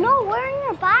 No, we're in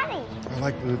your body. I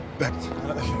like the back.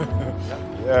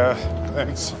 Yeah,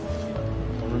 thanks.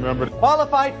 I remember.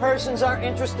 Qualified persons are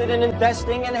interested in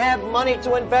investing and have money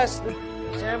to invest.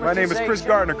 My name is Chris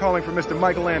Gardner, calling for Mr.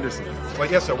 Michael Anderson. Well,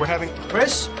 yes, sir. We're having.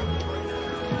 Chris?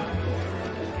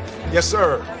 Yes,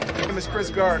 sir. My name is Chris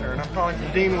Gardner, and I'm calling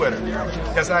from Dean Witter.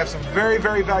 Yes, I have some very,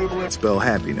 very valuable. Spell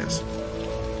happiness.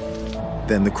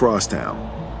 Then the crosstown.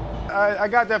 I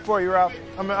got that for you, Ralph.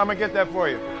 I'm gonna get that for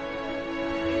you.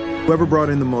 Whoever brought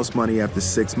in the most money after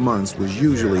 6 months was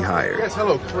usually hired. Yes,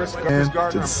 hello, Chris And to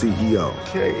Gardner. the CEO.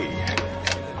 Okay.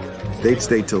 They'd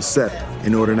stay till 7.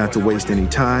 In order not to waste any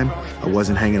time, I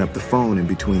wasn't hanging up the phone in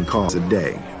between calls a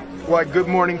day. Why, good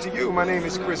morning to you. My name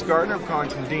is Chris Gardner. I'm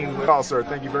calling from Dean Witter. Oh, sir,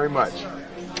 thank you very much.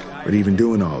 But even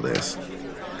doing all this,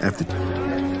 after...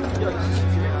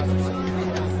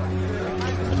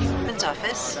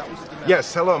 Office.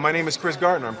 Yes, hello. My name is Chris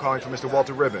Gardner. I'm calling from Mr.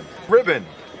 Walter Ribbon. Ribbon.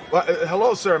 Well,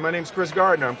 hello, sir. My name's Chris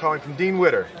Gardner. I'm calling from Dean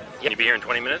Witter. Can you be here in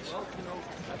 20 minutes?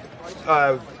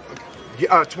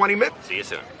 20 minutes? See you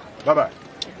soon. Bye-bye.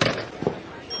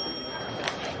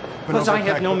 Because I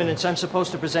have no minutes, I'm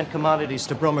supposed to present commodities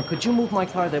to Bromer. Could you move my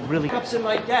car that really up's in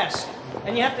my desk?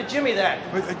 And you have to jimmy that.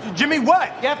 Jimmy what?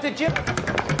 You have to jimmy.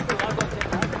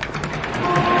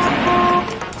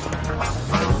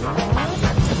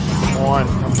 Come on,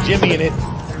 I'm jimmying it.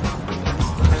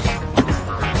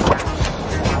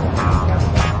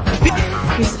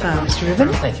 He's found, Mr.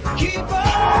 Ribbon. Thank you.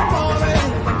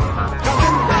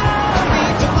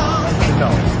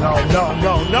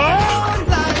 No.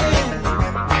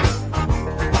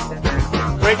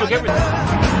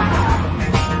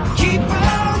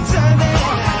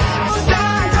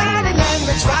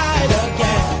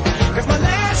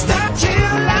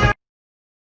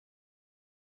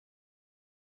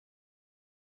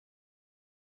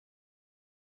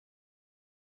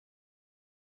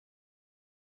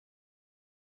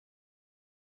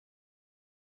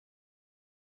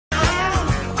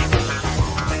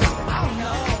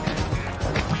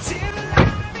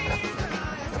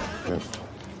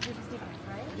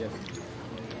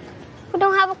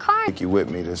 car. Take you with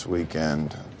me this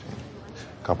weekend.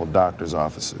 A couple doctor's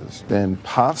offices. Then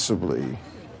possibly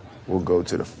we'll go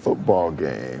to the football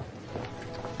game.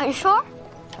 Are you sure?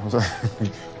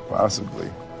 Possibly.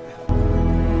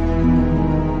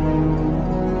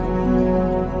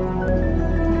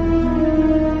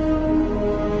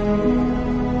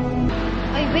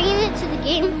 Are you bringing it to the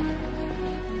game?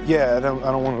 Yeah, I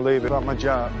don't want to leave it about my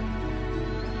job.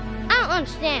 I don't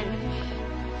understand.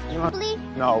 Probably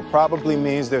No, probably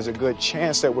means there's a good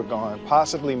chance that we're going.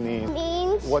 Possibly means.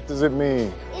 means What does it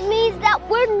mean? it means that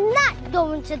we're not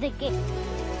going to the game.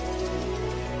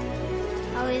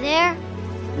 Are we there?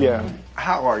 Yeah.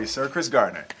 How are you, sir? Chris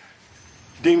Gardner.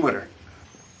 Dean Witter.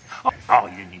 Oh,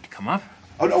 you didn't need to come up?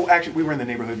 Oh, no, actually, we were in the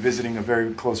neighborhood visiting a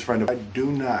very close friend of mine. I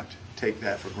do not take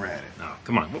that for granted. No,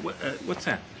 come on. What's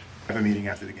that? I have a meeting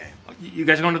after the game. You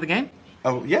guys are going to the game?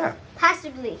 Oh, yeah.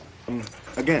 Possibly.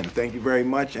 Again, thank you very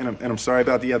much, and I'm sorry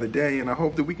about the other day, and I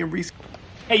hope that we can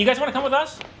Hey, you guys want to come with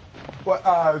us? What,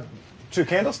 to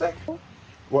Candlestick?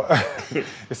 Well,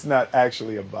 it's not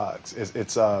actually a box. It's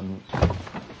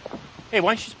Hey,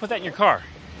 why don't you just put that in your car?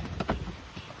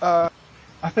 I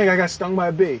think I got stung by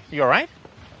a bee. You all right?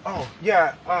 Oh,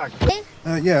 yeah.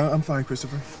 Yeah, I'm fine,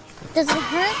 Christopher. Does it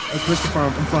hurt? Christopher,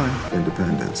 I'm fine.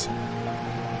 Independence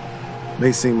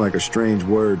may seem like a strange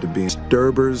word to be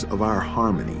disturbers of our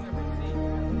harmony.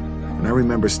 And I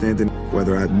remember standing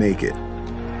whether I'd make it.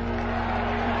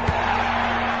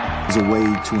 It was a way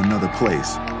to another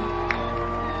place.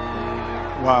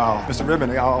 Wow. Mr. Ribbon,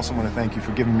 I also want to thank you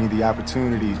for giving me the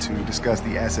opportunity to discuss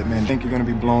the asset man. I think you're going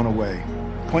to be blown away.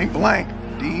 Point blank,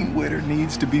 Dean Witter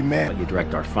needs to be met. You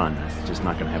direct our fund. That's just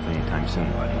not going to happen anytime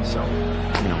soon, buddy. So,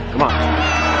 you know, come on.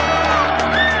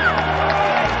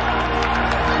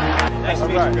 Nice to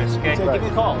meet you, Chris. Okay, give me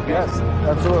a call. Okay? Yes,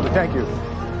 absolutely. Thank you.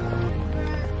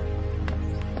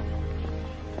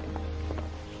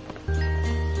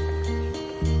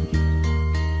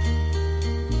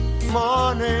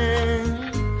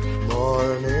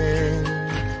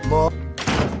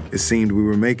 It seemed we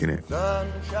were making it.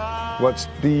 What's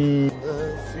the...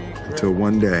 Until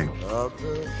one day,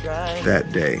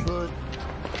 that day,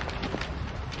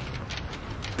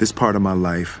 this part of my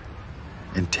life,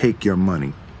 and take your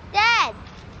money. Dad!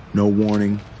 No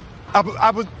warning.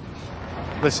 I was...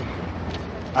 Listen,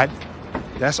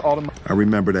 that's all of my... I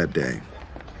remember that day,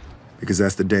 because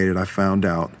that's the day that I found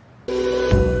out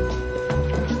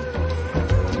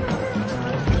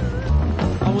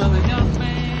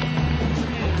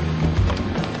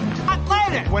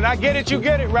When I get it, you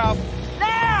get it, Ralph.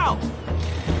 Now!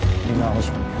 You know,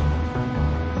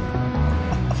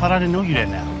 I thought I didn't know you that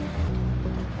now.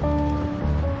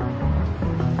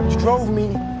 you drove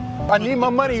me. I need my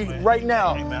money right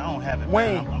now. Hey, man, I don't have it.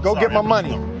 Wayne, man. I'm go sorry, get my I'm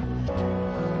money.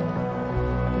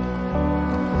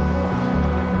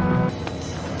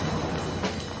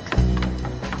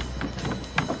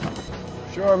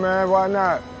 Sure, man, why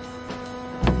not?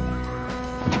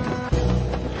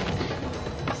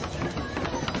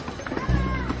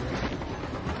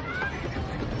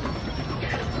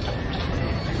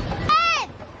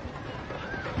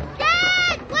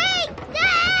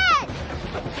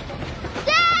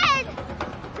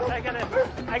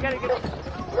 I gotta get...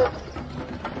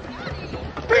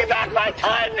 Bring back my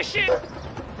time machine!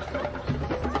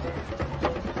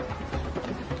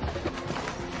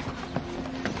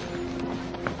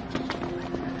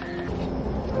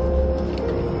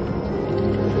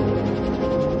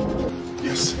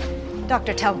 Yes.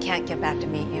 Dr. Tell can't get back to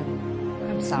meet you.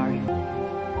 I'm sorry.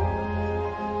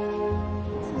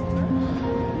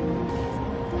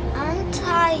 I'm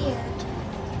tired.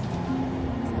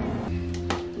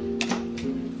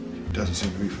 Doesn't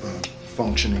seem to be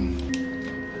functioning.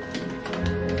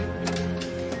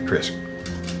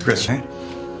 Chris, hey?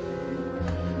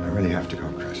 I really have to go,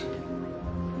 Chris.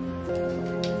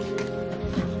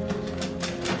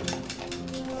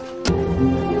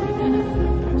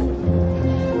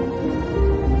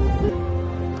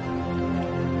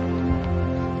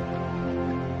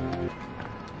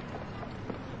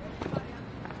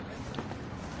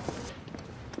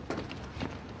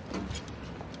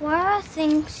 Why are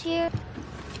things here?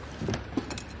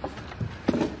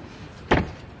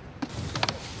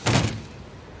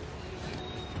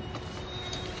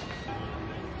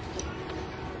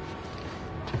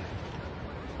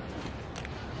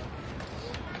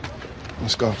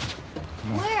 Let's go.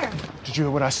 Come on. Where? Did you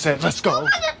hear what I said? Let's go. Open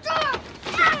the door!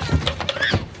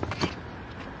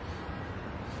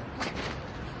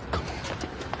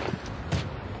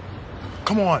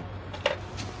 Come on.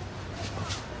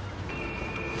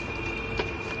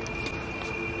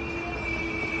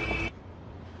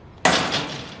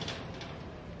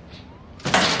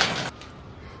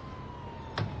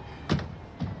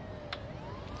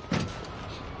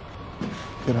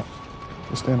 get up.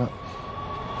 Let's stand up.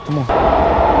 Come on.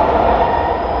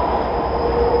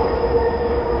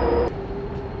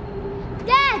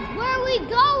 Dad, where are we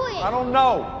going? I don't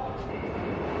know.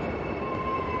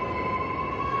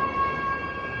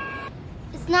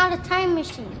 It's not a time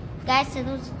machine. Guy said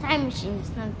it was a time machine.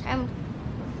 It's not a time.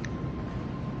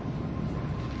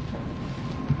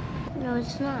 No,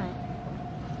 it's not.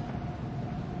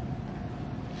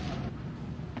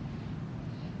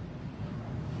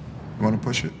 You want to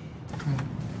push it? Come on.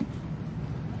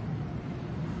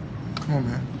 Come on,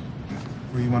 man.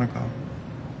 Where you want to go?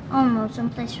 Oh no,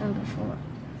 someplace from before.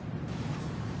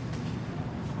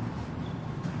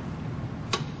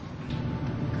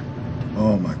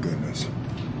 Oh, my goodness.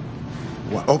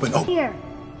 What? Open, open. Here.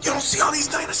 You don't see all these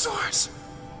dinosaurs?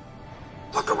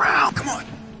 Look around. Come on.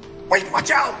 Wait,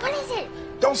 watch out. What is it?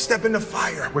 Don't step in the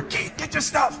fire. We're Kate. Get your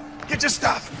stuff. Get your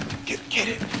stuff. Get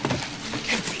it.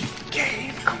 Get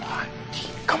it. Come on.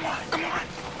 Come on. Come on.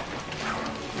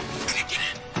 Get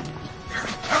it.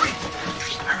 Hurry.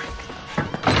 Hurry.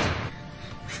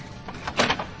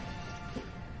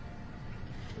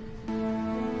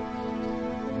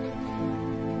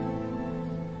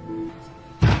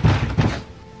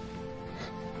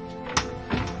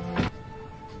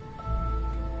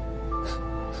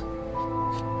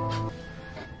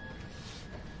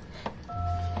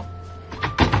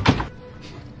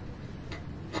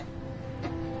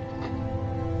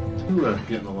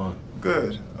 Getting along.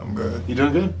 Good. I'm good. You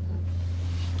doing good?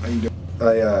 How you doing?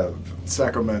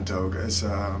 Sacramento. It's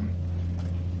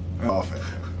often.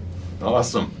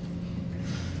 Awesome.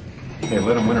 Hey,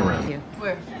 let him win around.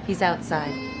 Where? He's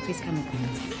outside. Please come in.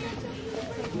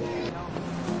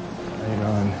 How you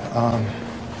doing?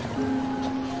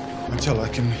 Until I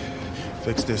can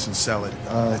fix this and sell it.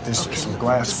 There's some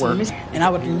glass work. And I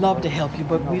would love to help you,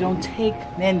 but we don't take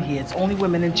men here. It's only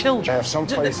women and children. I have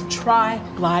someplace. Try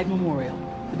Glide Memorial.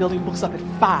 The building books up at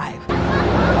 5.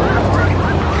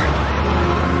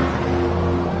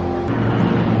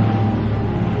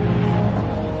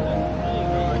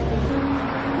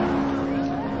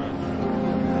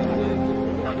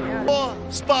 Four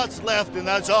spots left, and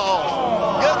that's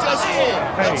all. You're just full.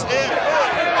 That's it.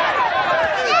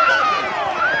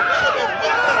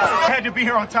 I had to be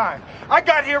here on time. I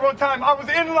got here on time. I was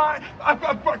in line. I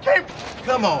came.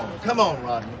 Come on,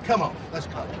 Rodney. Come on. Let's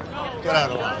go. Get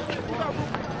out of the line.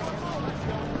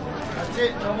 That's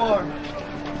it. No more.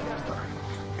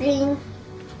 Green.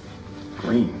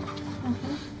 Green.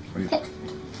 What do you think?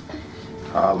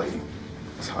 Holly.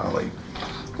 It's Holly.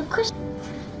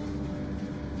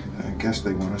 I guess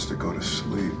they want us to go to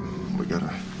sleep. We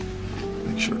gotta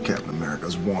make sure Captain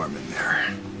America's warm in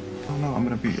there. Oh no, I'll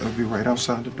be right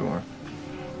outside the door.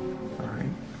 All right.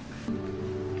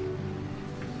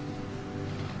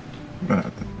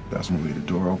 But that's when we leave the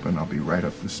door open. I'll be right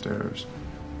up the stairs.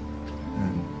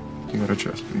 And you gotta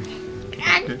trust me. You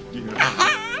gotta.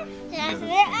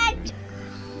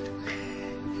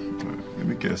 Give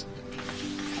me a kiss.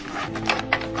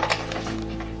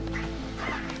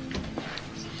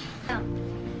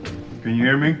 Can you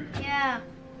hear me? Yeah.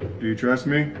 Do you trust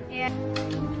me? Yeah.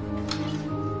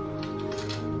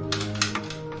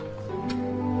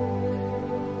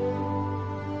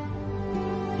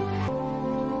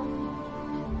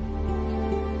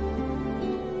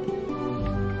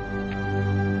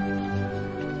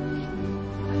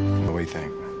 What do you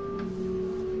think?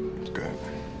 It's good.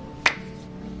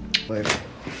 Later.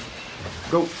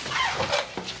 Go.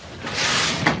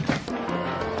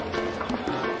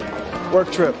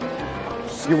 Work trip.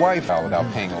 Your wife out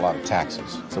without paying a lot of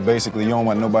taxes. So basically, you don't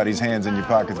want nobody's hands in your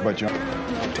pockets but your own.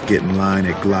 To get in line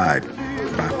at Glide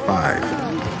by 5.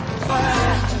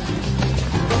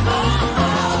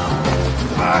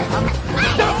 Bye.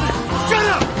 Shut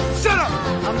up! Shut up!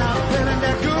 I'm not feeling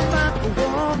that good like a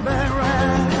warm bed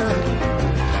ride.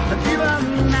 But even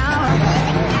now,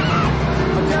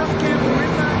 I just can't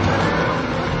bring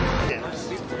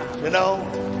my. You know,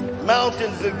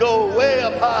 mountains that go way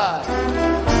up high.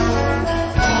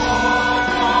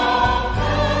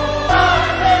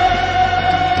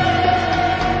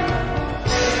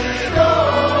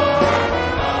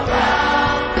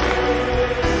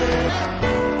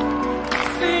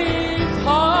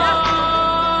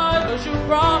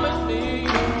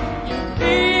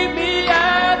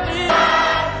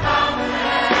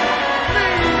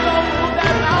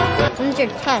 When's your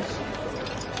test?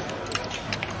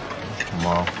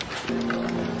 Tomorrow.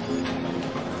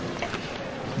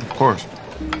 Of course.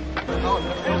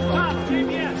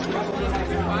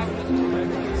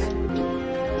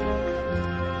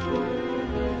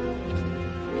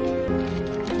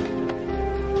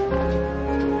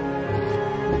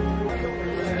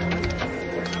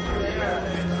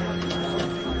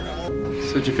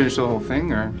 So did you finish the whole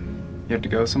thing, or you have to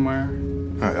go somewhere?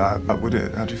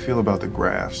 How'd you feel about the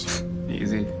graphs?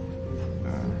 Easy.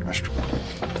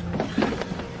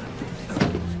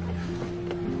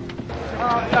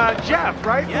 Jeff,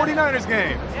 right? Yeah. 49ers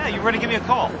game. Yeah, you ready to give me a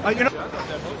call? You know.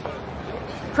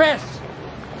 Chris,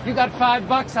 you got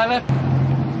 $5 I left.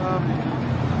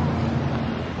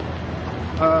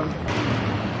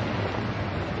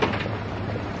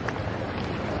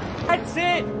 That's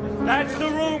it. That's the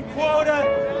room quota.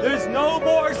 There's no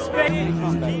more space.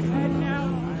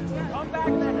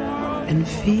 And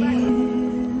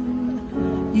feel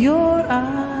your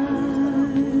eyes.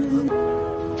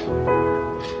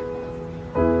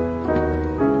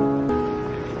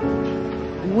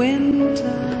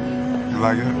 Winter. You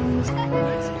like it?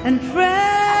 And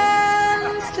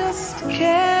friends just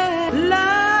care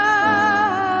like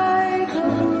the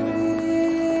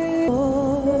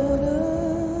waters.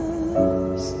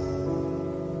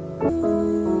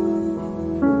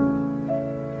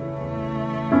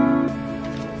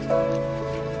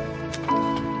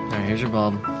 Alright, here's your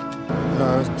bulb.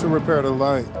 It's to repair the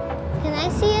light. Can I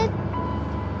see it?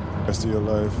 Rest of your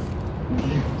life.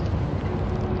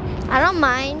 I don't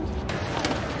mind.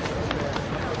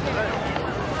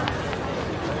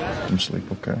 You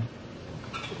sleep okay?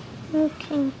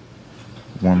 Okay.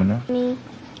 Warm enough? Me.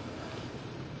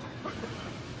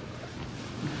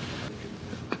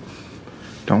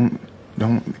 Don't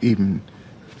even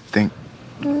think.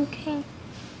 Okay.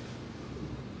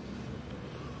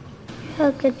 You're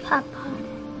a good papa.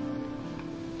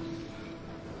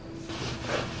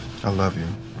 I love you.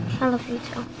 I love you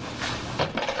too.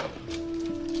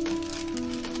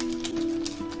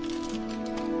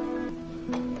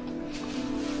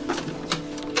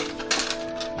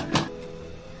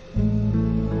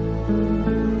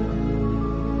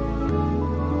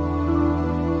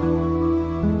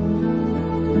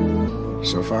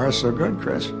 So far, so good,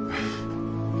 Chris.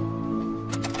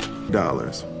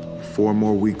 $. 4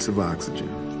 more weeks of oxygen.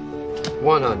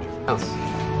 100. No,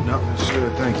 that's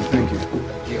good. Thank you. Thank you.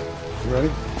 You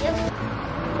ready? Yep.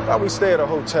 How about we stay at a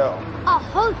hotel? A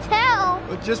hotel?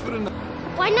 But just for the night.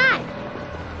 Why not?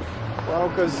 Well,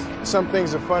 because some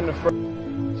things are fun to. So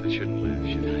I shouldn't live,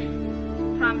 should I?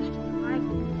 Promise to provide.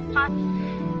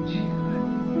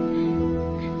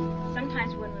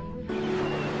 Sometimes when we're moving.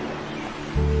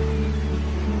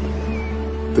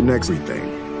 The next thing,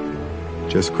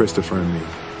 just Christopher and me.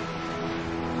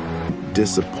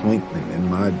 Disappointment in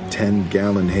my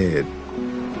 10-gallon head.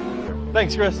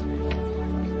 Thanks, Chris.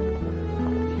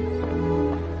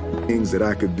 Things that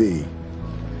I could be.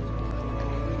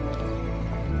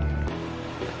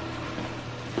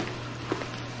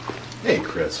 Hey,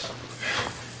 Chris.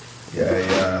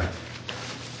 Yeah,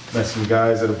 met some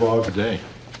guys at a bar today.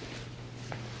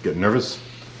 Getting nervous?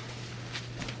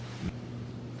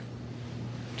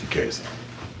 ¿Qué quieres?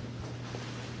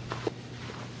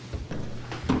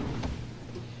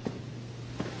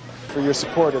 for your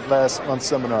support at last month's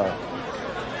seminar.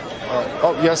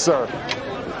 Oh, yes, sir.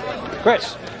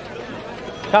 Chris,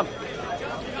 come.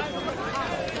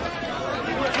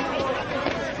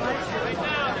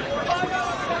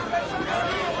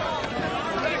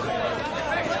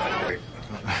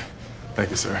 Thank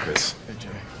you, sir. Hey, Jay.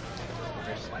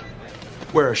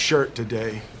 Wear a shirt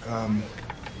today.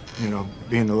 You know,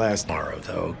 being the last. Tomorrow,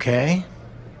 though, okay?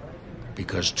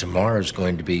 Because tomorrow's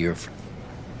going to be your.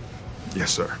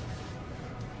 Yes, sir.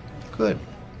 Good.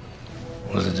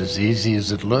 Was it as easy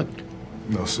as it looked?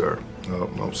 No, sir.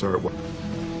 No, sir. Okay,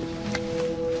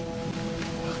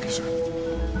 sir.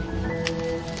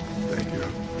 Thank you.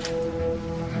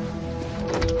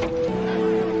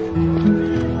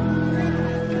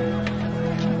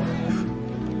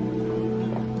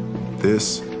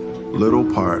 This little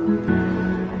part.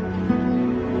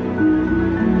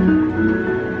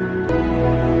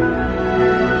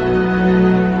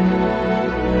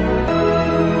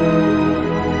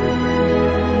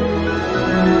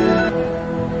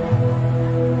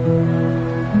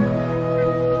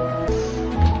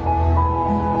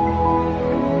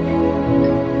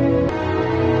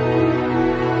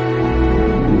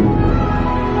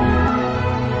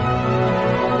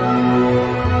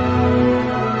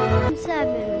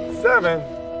 Seven.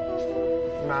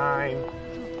 9.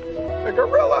 A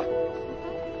gorilla?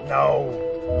 No.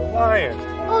 A lion.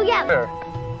 Oh, yeah. There.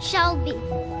 Shelby.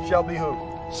 Shelby who?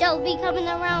 Shelby coming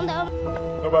around them.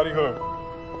 Nobody who?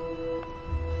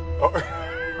 Oh.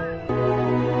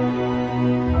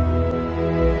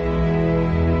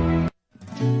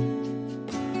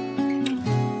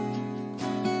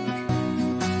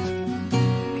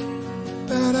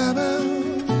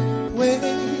 Wait,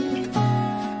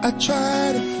 I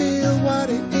try to feel what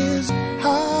it is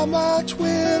How much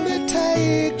will it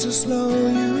take to slow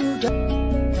you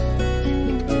down?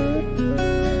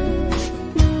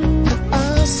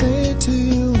 I say to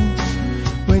you,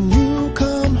 when you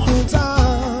come home,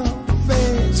 time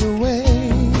fades away.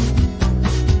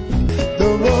 The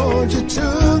road you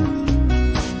took,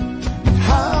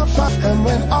 how far, and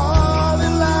when all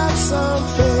in life's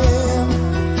unfair,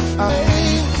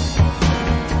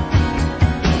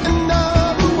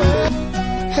 another way.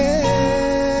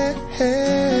 Hey,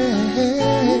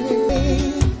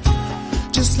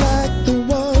 just like the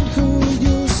one who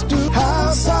used to,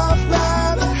 how soft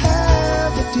light a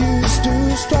hand that used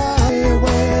to strike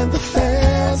when the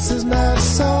fence is not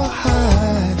so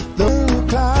high. The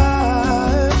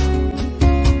climb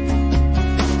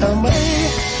and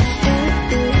wait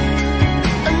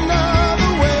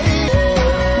another way.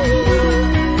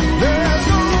 There's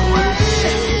no way.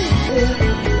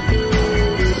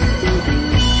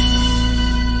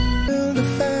 Build a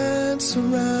fence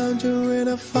around you in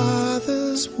a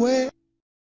father's way.